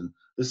DICOMs, and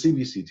the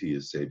CBCT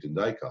is saved in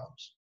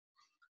DICOMs.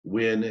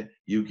 When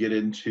you get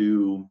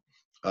into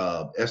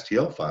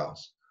STL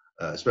files,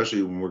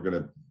 especially when we're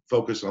going to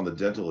focus on the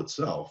dental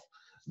itself,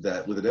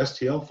 that with an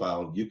STL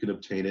file, you can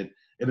obtain it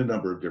in a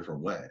number of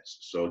different ways.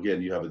 So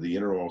again, you have the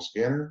intraoral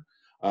scanner,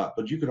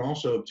 but you can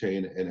also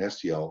obtain an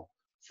STL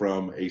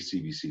from a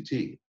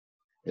CBCT.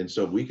 And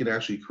so we can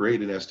actually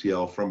create an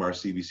STL from our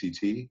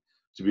CBCT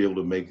to be able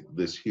to make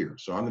this here.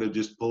 So I'm going to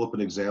just pull up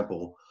an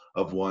example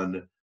of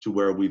one to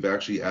where we've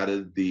actually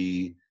added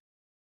the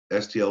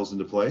STLs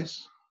into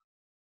place.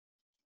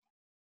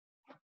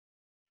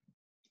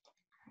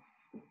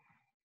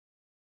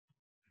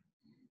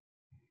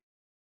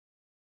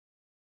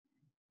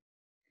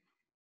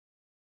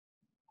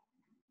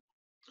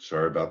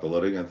 Sorry about the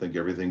loading. I think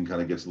everything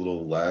kind of gets a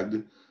little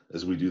lagged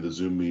as we do the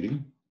Zoom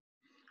meeting.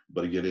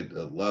 But again, it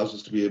allows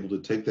us to be able to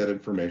take that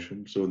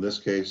information. So in this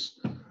case,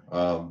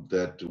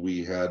 that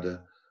we had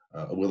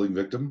a willing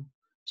victim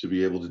to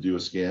be able to do a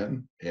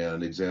scan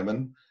and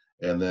examine.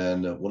 And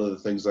then one of the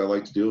things I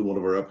like to do in one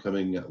of our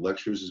upcoming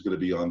lectures is going to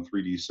be on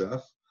 3D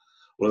Ceph.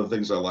 One of the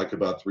things I like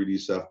about 3D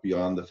Ceph,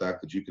 beyond the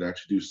fact that you can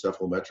actually do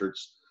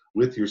cephalometrics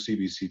with your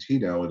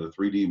CBCT now in a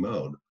 3D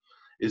mode,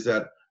 is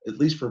that at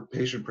least for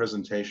patient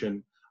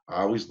presentation,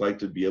 I always like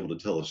to be able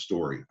to tell a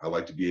story. I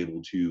like to be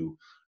able to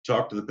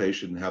talk to the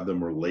patient and have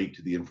them relate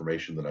to the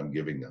information that I'm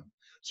giving them.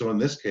 So in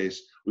this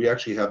case, we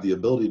actually have the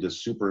ability to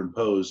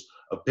superimpose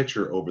a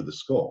picture over the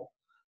skull.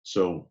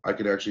 So I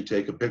could actually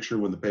take a picture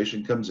when the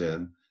patient comes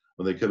in,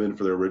 when they come in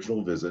for their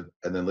original visit,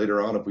 and then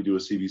later on, if we do a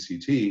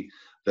CBCT,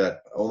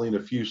 that only in a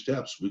few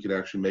steps, we can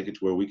actually make it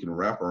to where we can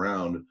wrap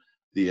around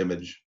the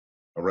image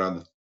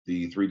around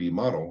the 3D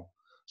model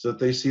so that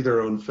they see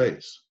their own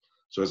face.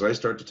 So as I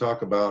start to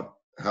talk about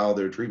how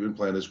their treatment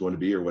plan is going to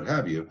be or what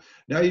have you,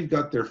 now you've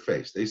got their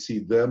face. They see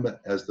them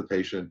as the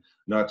patient,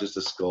 not just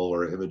a skull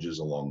or images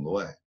along the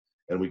way.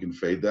 And we can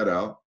fade that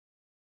out.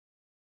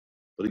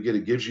 But again,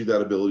 it gives you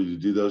that ability to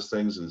do those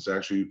things, and it's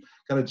actually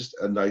kind of just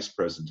a nice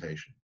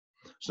presentation.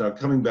 So now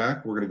coming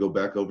back, we're going to go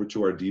back over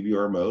to our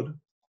DVR mode.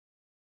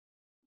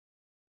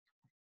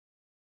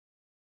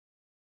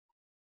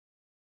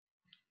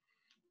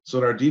 So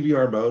in our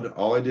DVR mode,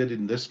 all I did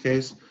in this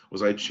case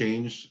was I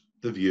changed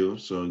the view.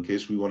 So in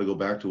case we want to go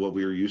back to what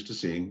we were used to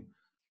seeing,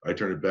 I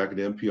turn it back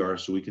into MPR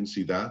so we can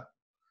see that.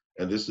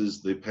 And this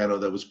is the panel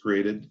that was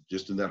created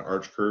just in that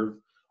arch curve,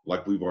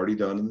 like we've already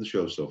done in the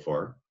show so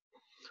far.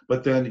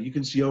 But then you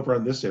can see over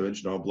on this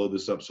image, and I'll blow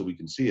this up so we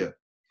can see it,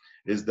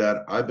 is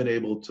that I've been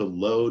able to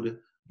load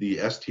the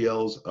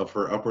STLs of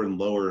her upper and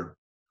lower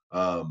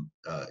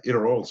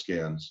intraoral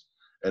scans,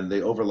 and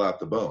they overlap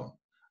the bone.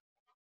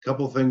 A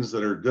couple of things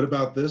that are good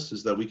about this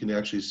is that we can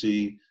actually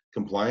see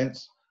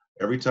compliance.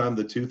 Every time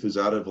the tooth is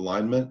out of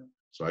alignment,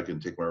 so I can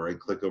take my right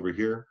click over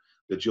here,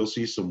 that you'll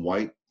see some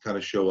white kind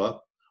of show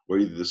up where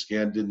either the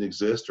scan didn't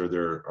exist or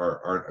there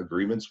aren't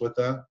agreements with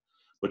that.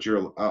 but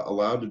you're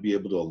allowed to be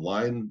able to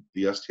align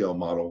the STL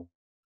model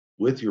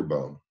with your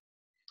bone.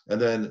 And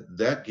then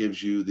that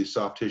gives you the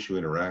soft tissue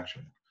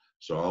interaction.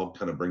 So I'll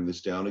kind of bring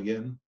this down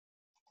again.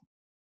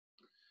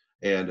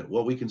 And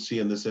what we can see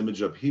in this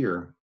image up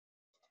here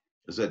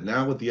is that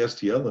now with the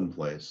STL in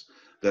place,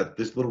 that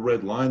this little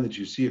red line that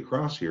you see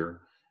across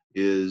here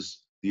is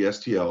the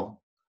STL,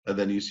 and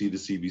then you see the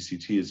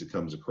CBCT as it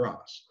comes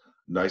across.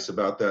 Nice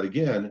about that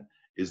again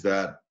is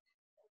that,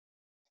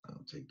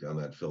 I'll take down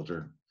that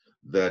filter,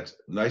 that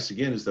nice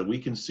again is that we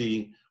can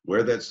see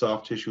where that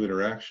soft tissue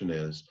interaction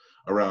is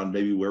around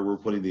maybe where we're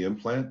putting the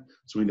implant,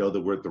 so we know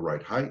that we're at the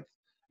right height.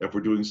 If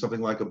we're doing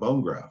something like a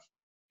bone graft,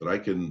 that I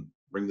can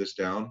bring this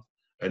down,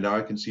 and now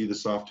I can see the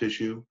soft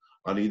tissue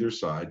on either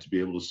side to be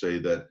able to say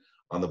that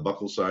on the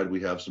buccal side,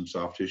 we have some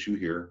soft tissue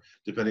here,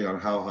 depending on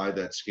how high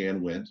that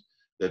scan went,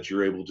 that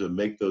you're able to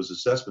make those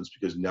assessments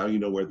because now you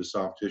know where the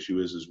soft tissue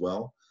is as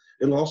well.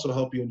 It'll also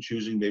help you in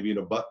choosing maybe an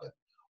abutment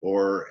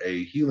or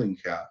a healing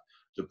cap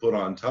to put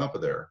on top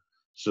of there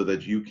so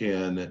that you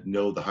can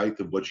know the height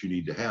of what you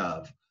need to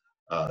have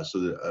so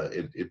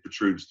that it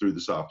protrudes through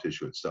the soft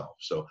tissue itself.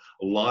 So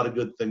a lot of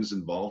good things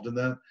involved in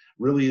that.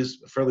 Really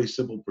is a fairly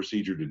simple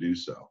procedure to do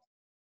so.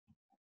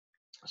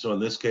 So in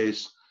this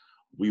case,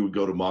 we would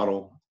go to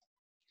model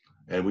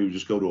and we would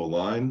just go to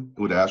align.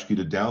 It would ask you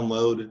to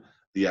download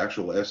the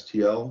actual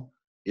STL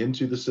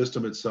into the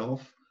system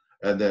itself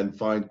and then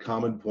find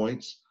common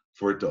points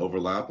for it to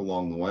overlap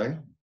along the way.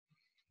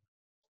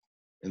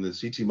 In the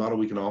CT model,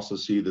 we can also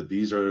see that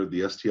these are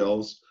the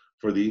STLs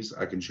for these.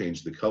 I can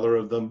change the color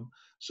of them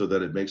so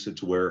that it makes it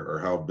to where or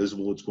how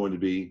visible it's going to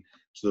be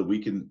so that we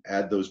can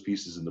add those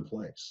pieces into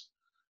place.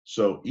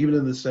 So even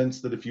in the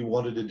sense that if you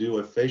wanted to do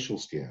a facial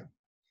scan,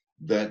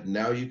 that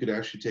now you could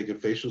actually take a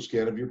facial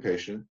scan of your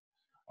patient.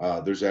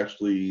 There's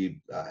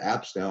actually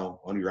apps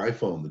now on your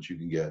iPhone that you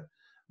can get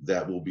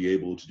that will be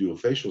able to do a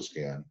facial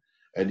scan.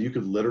 And you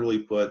could literally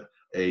put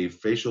a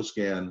facial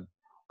scan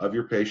of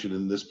your patient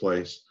in this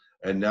place.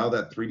 And now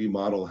that 3D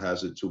model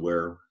has it to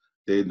where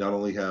they not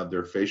only have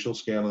their facial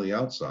scan on the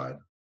outside,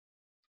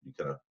 you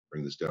kind of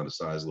bring this down to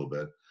size a little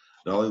bit,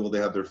 not only will they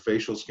have their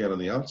facial scan on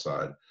the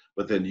outside,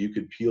 but then you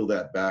could peel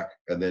that back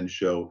and then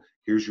show,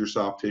 here's your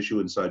soft tissue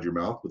inside your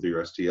mouth with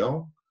your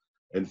STL.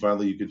 And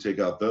finally, you can take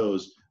out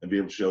those and be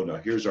able to show, now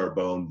here's our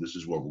bone, this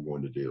is what we're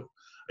going to do.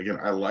 Again,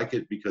 I like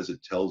it because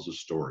it tells a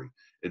story.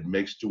 It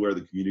makes to where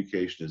the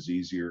communication is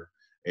easier.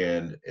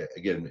 And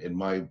again, in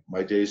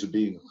my days of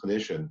being a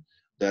clinician,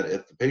 that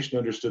if the patient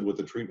understood what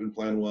the treatment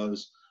plan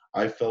was,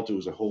 I felt it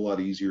was a whole lot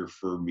easier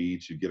for me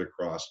to get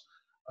across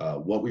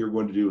what we were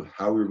going to do,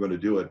 how we were going to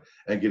do it,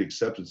 and get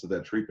acceptance of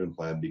that treatment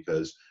plan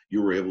because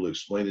you were able to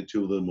explain it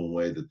to them in a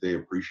way that they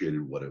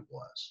appreciated what it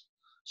was.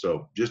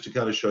 So just to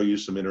kind of show you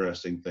some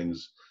interesting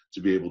things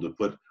to be able to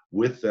put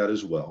with that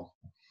as well.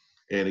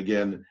 And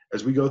again,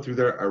 as we go through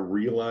there, I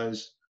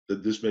realize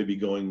that this may be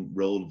going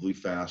relatively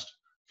fast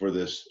for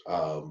this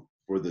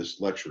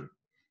lecture.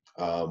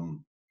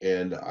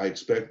 And I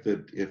expect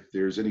that if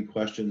there's any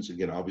questions,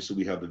 again, obviously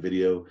we have the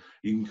video,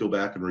 you can go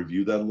back and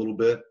review that a little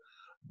bit.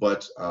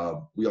 But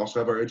we also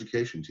have our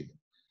education team,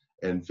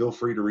 and feel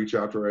free to reach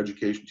out to our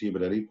education team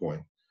at any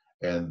point,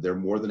 and they're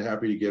more than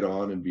happy to get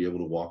on and be able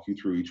to walk you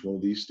through each one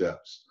of these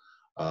steps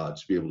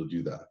to be able to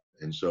do that.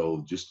 And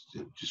so just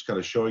kind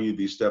of showing you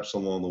these steps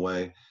along the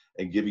way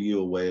and giving you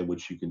a way in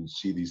which you can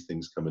see these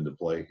things come into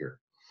play here.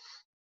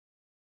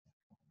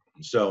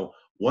 So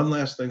one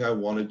last thing I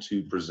wanted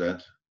to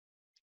present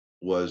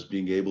was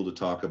being able to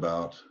talk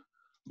about,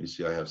 let me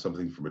see, I have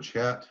something from a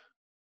chat.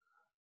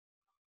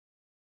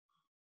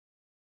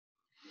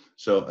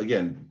 So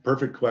again,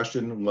 perfect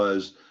question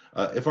was,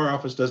 if our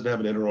office doesn't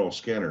have an intraoral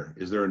scanner,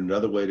 is there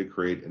another way to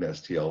create an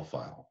STL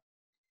file?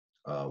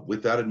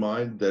 With that in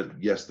mind, that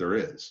yes, there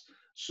is.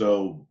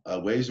 So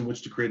ways in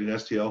which to create an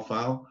STL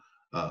file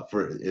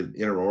for an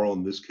intraoral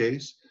in this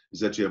case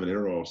is that you have an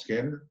intraoral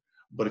scanner.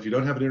 But if you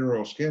don't have an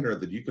intraoral scanner,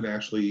 then you can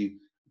actually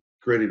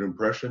create an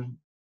impression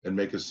and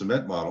make a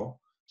cement model,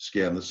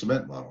 scan the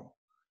cement model.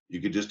 You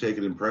could just take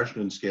an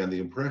impression and scan the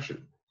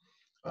impression.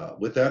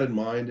 With that in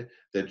mind,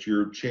 that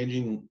you're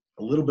changing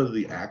a little bit of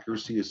the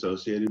accuracy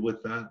associated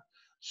with that.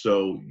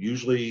 So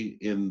usually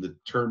in the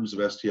terms of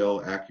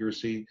STL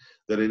accuracy,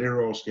 that an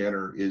intraoral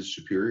scanner is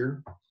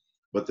superior,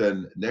 but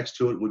then next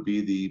to it would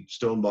be the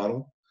stone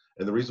model.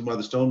 And the reason why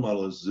the stone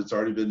model is it's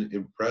already been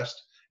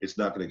impressed, it's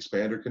not going to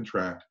expand or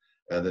contract,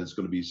 and then it's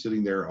going to be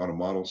sitting there on a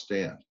model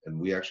stand. And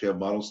we actually have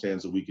model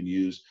stands that we can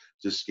use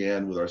to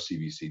scan with our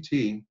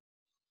CBCT.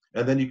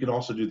 And then you can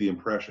also do the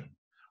impression.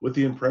 With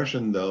the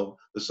impression, though,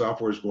 the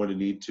software is going to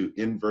need to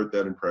invert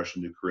that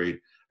impression to create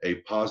a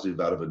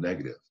positive out of a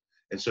negative.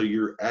 And so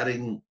you're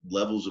adding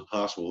levels of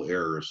possible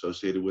error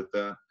associated with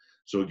that.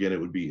 So again, it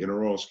would be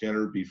intraoral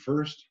scanner would be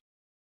first,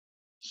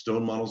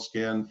 stone model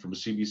scan from a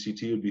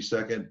CBCT would be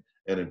second,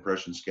 and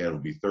impression scan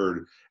would be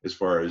third as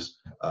far as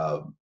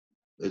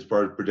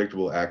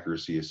predictable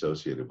accuracy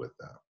associated with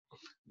that.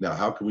 Now,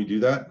 how can we do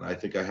that? I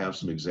think I have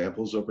some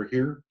examples over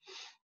here.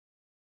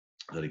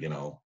 And again,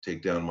 I'll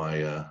take down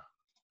my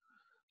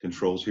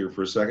controls here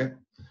for a second,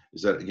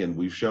 is that, again,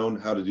 we've shown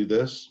how to do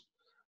this,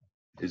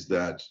 is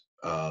that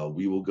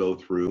we will go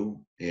through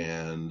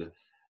and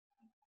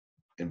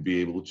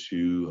be able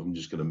to, I'm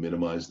just going to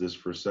minimize this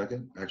for a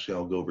second. Actually,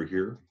 I'll go over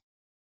here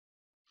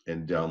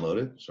and download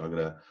it.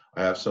 So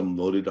I have some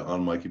loaded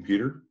on my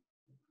computer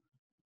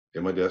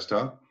in my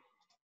desktop.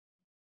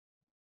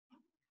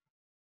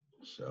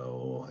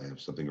 So I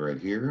have something right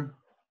here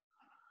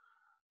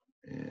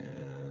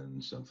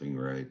and something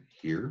right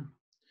here.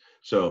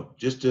 So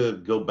just to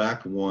go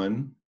back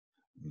one,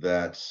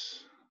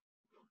 that's,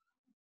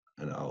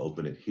 and I'll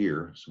open it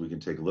here so we can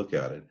take a look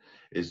at it,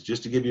 is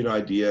just to give you an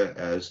idea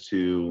as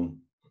to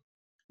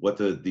what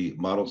the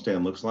model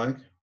stand looks like.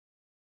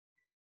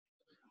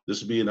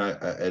 This would be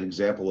an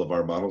example of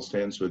our model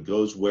stand. So it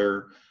goes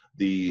where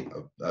the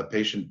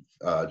patient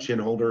chin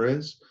holder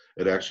is.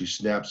 It actually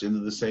snaps into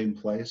the same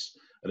place,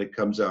 and it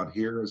comes out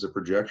here as a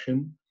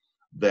projection.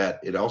 That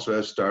it also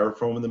has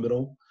styrofoam in the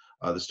middle.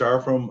 The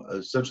styrofoam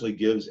essentially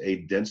gives a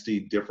density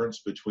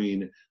difference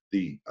between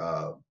the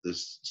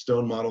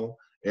stone model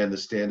and the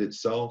stand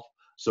itself.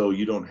 So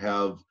you don't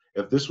have,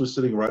 if this was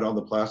sitting right on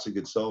the plastic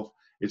itself,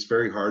 it's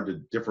very hard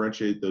to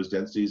differentiate those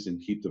densities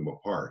and keep them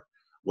apart.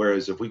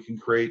 Whereas if we can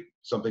create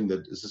something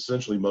that is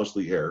essentially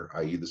mostly air,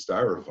 i.e. the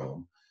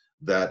styrofoam,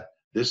 that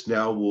this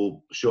now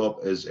will show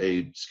up as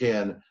a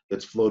scan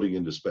that's floating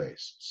into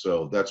space.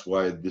 So that's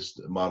why this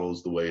model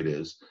is the way it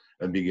is,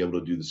 and being able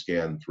to do the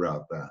scan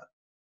throughout that.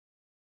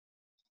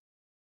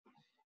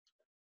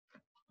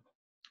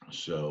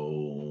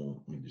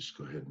 So let me just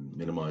go ahead and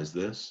minimize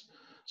this.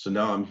 So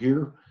now I'm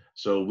here.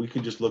 So we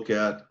can just look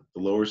at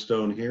the lower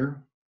stone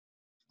here.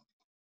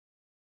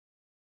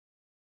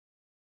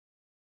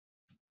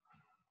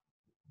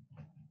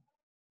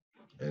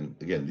 And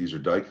again, these are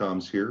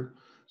DICOMs here.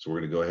 So we're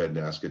going to go ahead and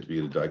ask it to be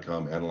in a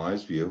DICOM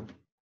analyzed view.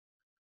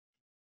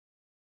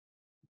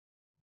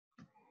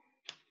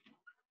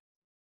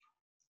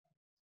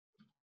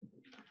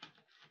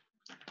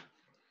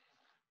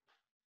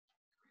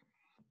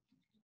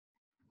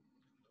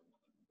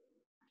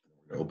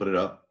 Open it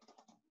up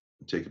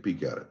and take a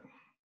peek at it.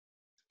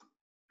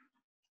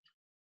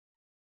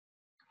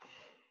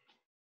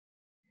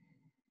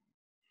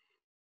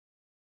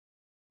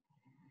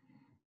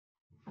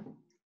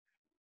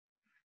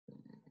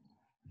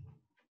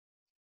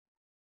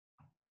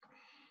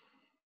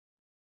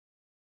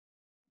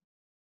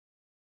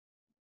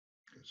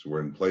 So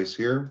we're in place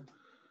here.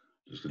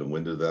 Just going to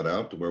window that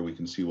out to where we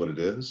can see what it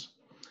is.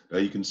 Now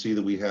you can see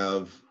that we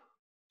have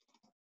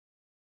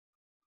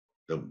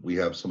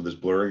some of this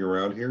blurring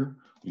around here.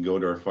 We can go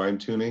into our fine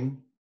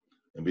tuning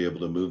and be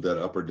able to move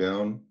that up or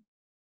down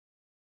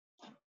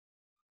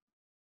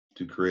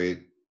to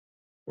create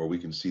where we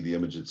can see the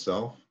image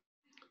itself.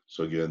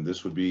 So again,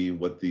 this would be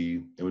what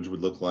the image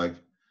would look like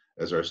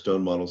as our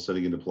stone model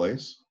setting into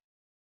place.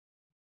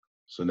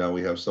 So now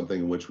we have something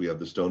in which we have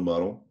the stone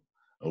model,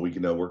 and we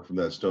can now work from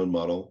that stone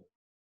model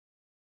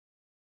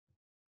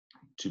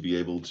to be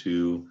able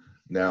to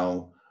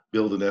now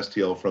build an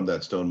STL from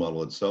that stone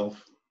model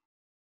itself.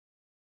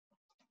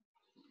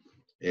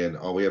 And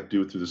all we have to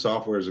do through the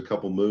software is a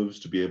couple moves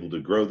to be able to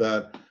grow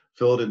that,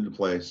 fill it into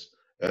place,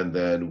 and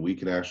then we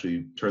can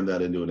actually turn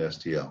that into an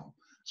STL.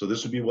 So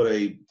this would be what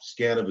a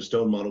scan of a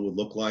stone model would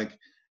look like.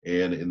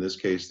 And in this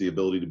case, the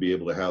ability to be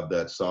able to have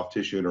that soft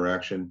tissue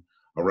interaction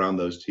around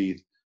those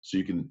teeth, so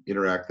you can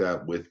interact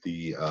that with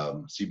the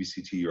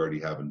CBCT you already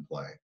have in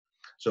play.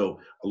 So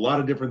a lot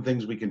of different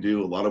things we can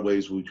do, a lot of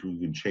ways which we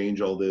can change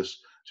all this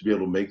to be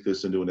able to make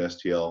this into an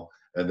STL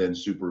and then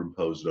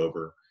superimpose it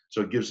over.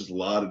 So it gives us a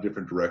lot of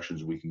different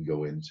directions we can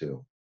go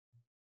into.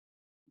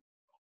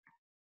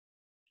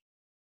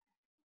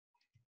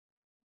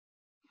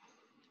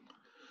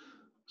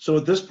 So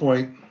at this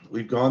point,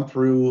 we've gone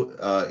through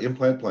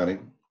implant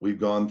planning. We've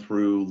gone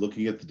through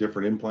looking at the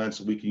different implants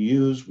that we can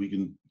use. We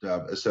can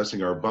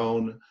assessing our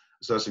bone,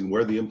 assessing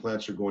where the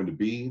implants are going to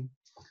be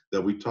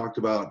that we talked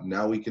about.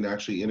 Now we can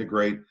actually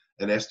integrate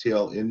an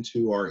STL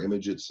into our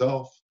image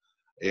itself,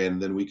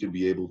 and then we can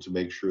be able to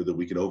make sure that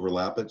we can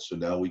overlap it. So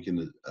now we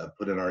can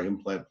put in our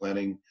implant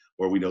planning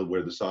where we know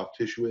where the soft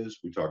tissue is.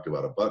 We talked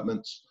about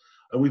abutments,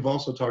 and we've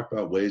also talked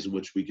about ways in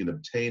which we can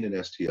obtain an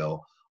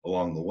STL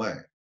along the way.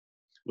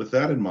 With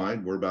that in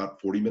mind, we're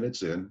about 40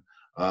 minutes in.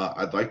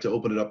 I'd like to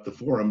open it up the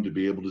forum to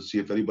be able to see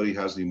if anybody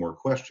has any more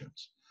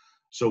questions.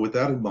 So with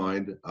that in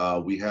mind,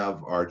 we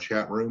have our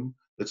chat room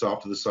that's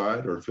off to the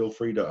side, or feel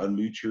free to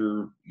unmute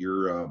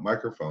your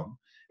microphone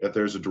if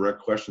there's a direct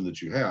question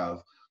that you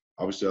have.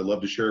 Obviously, I'd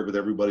love to share it with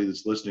everybody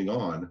that's listening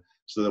on,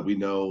 so that we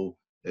know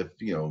if,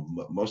 you know,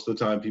 most of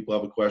the time people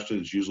have a question,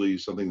 it's usually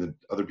something that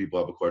other people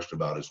have a question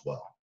about as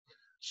well.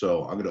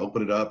 So I'm going to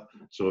open it up.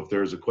 So if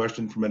there's a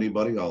question from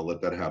anybody, I'll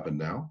let that happen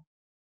now.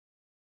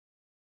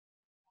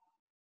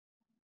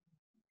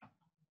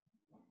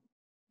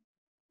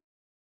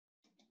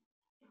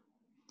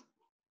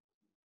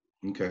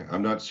 Okay,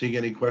 I'm not seeing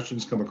any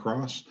questions come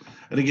across.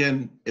 And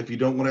again, if you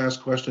don't want to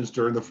ask questions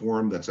during the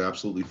forum, that's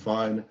absolutely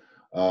fine.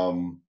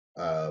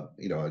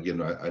 You know,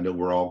 again, I know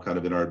we're all kind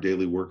of in our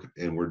daily work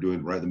and we're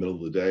doing it right in the middle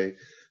of the day.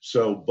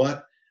 So,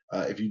 but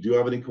If you do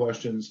have any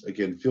questions,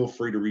 again, feel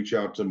free to reach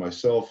out to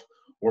myself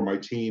or my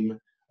team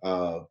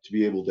to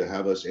be able to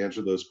have us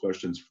answer those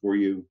questions for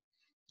you.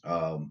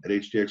 At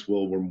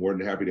HDXWILL, we're more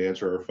than happy to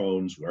answer our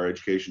phones. Our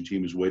education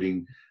team is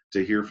waiting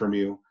to hear from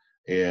you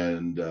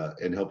and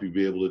help you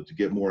be able to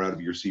get more out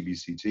of your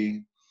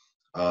CBCT.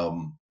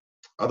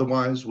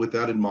 Otherwise, with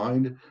that in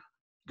mind,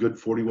 good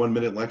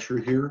 41-minute lecture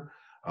here.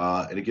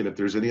 And again, if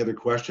there's any other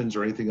questions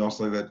or anything else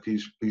like that,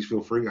 please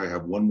feel free. I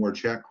have one more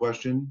chat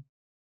question.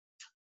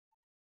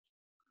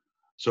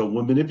 So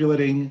when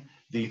manipulating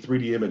the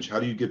 3D image,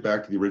 how do you get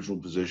back to the original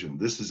position?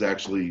 This is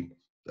actually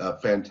a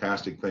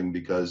fantastic thing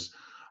because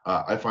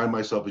I find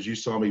myself, as you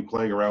saw me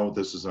playing around with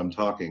this as I'm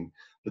talking,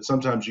 that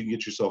sometimes you can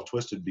get yourself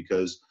twisted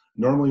because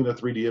normally in a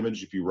 3D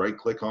image, if you right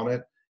click on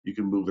it, you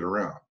can move it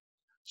around.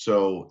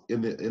 So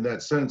in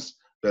that sense,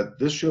 that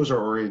this shows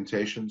our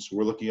orientation. So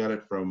we're looking at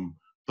it from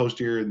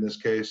posterior in this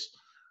case.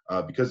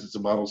 Because it's a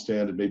model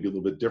stand, it may be a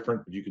little bit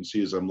different, but you can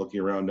see as I'm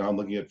looking around now, I'm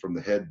looking at it from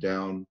the head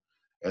down,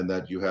 and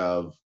that you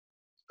have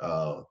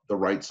the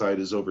right side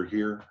is over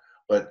here.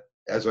 But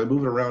as I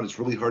move it around, it's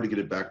really hard to get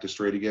it back to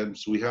straight again.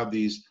 So we have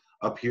these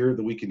up here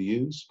that we can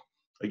use.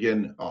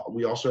 Again,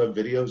 we also have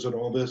videos on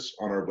all this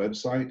on our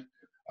website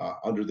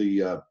under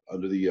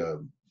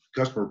the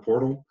customer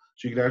portal.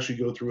 So you can actually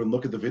go through and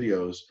look at the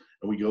videos,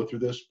 and we go through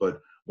this. But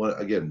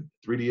again,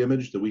 3D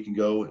image that we can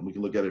go and we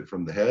can look at it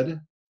from the head,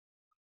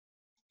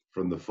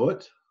 from the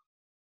foot,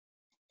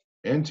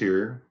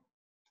 anterior,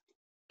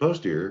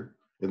 posterior,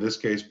 in this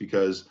case,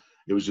 because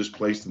it was just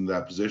placed in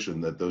that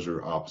position that those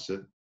are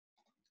opposite,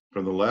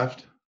 from the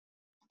left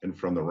and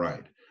from the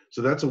right.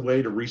 So that's a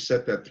way to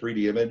reset that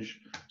 3D image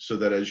so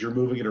that as you're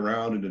moving it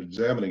around and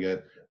examining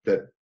it,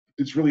 that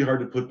it's really hard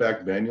to put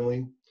back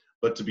manually,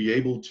 but to be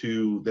able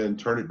to then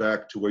turn it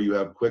back to where you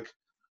have quick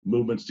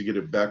movements to get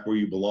it back where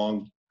you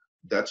belong,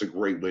 that's a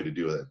great way to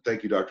do it.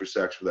 Thank you, Dr.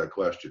 Sachs, for that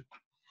question.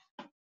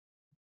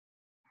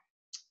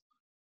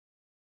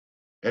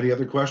 Any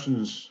other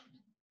questions?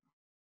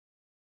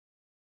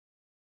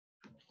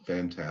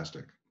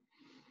 Fantastic.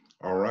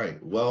 All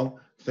right. Well,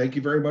 thank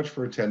you very much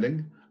for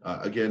attending.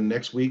 Again,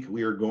 next week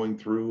we are going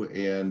through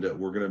and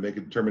we're going to make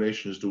a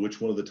determination as to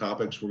which one of the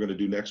topics we're going to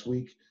do next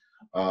week.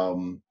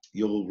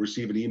 You'll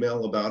receive an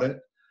email about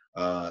it.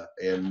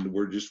 And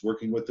we're just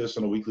working with this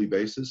on a weekly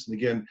basis. And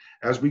again,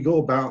 as we go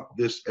about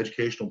this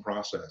educational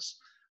process,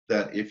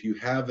 that if you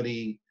have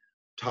any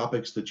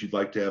topics that you'd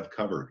like to have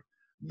covered,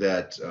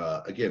 that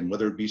again,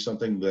 whether it be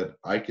something that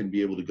I can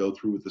be able to go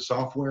through with the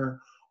software,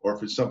 or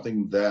if it's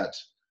something that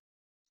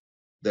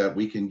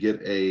we can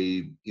get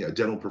a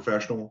dental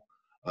professional,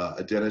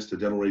 a dentist, a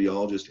dental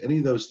radiologist, any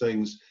of those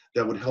things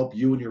that would help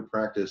you in your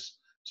practice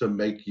to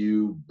make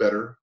you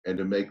better and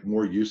to make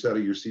more use out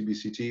of your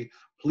CBCT,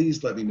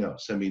 please let me know.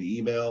 Send me an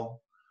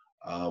email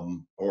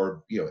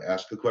or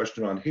ask a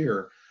question on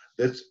here.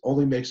 That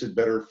only makes it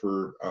better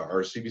for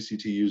our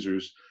CBCT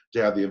users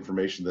to have the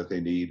information that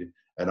they need,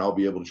 and I'll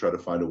be able to try to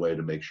find a way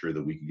to make sure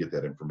that we can get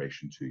that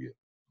information to you.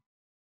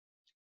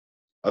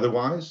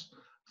 Otherwise,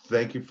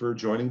 thank you for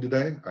joining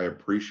today. I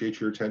appreciate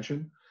your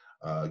attention.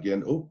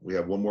 Again, we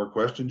have one more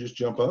question. Just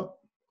jump up.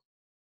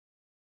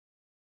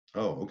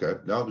 Oh, okay.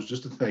 No, it was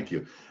just a thank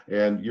you.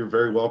 And you're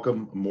very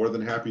welcome. I'm more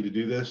than happy to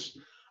do this.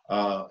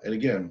 And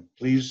again,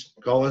 please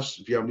call us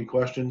if you have any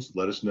questions.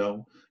 Let us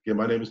know. Again,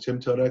 my name is Tim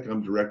Todek.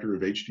 I'm Director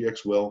of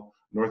HDXWILL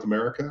North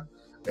America.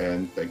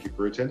 And thank you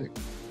for attending.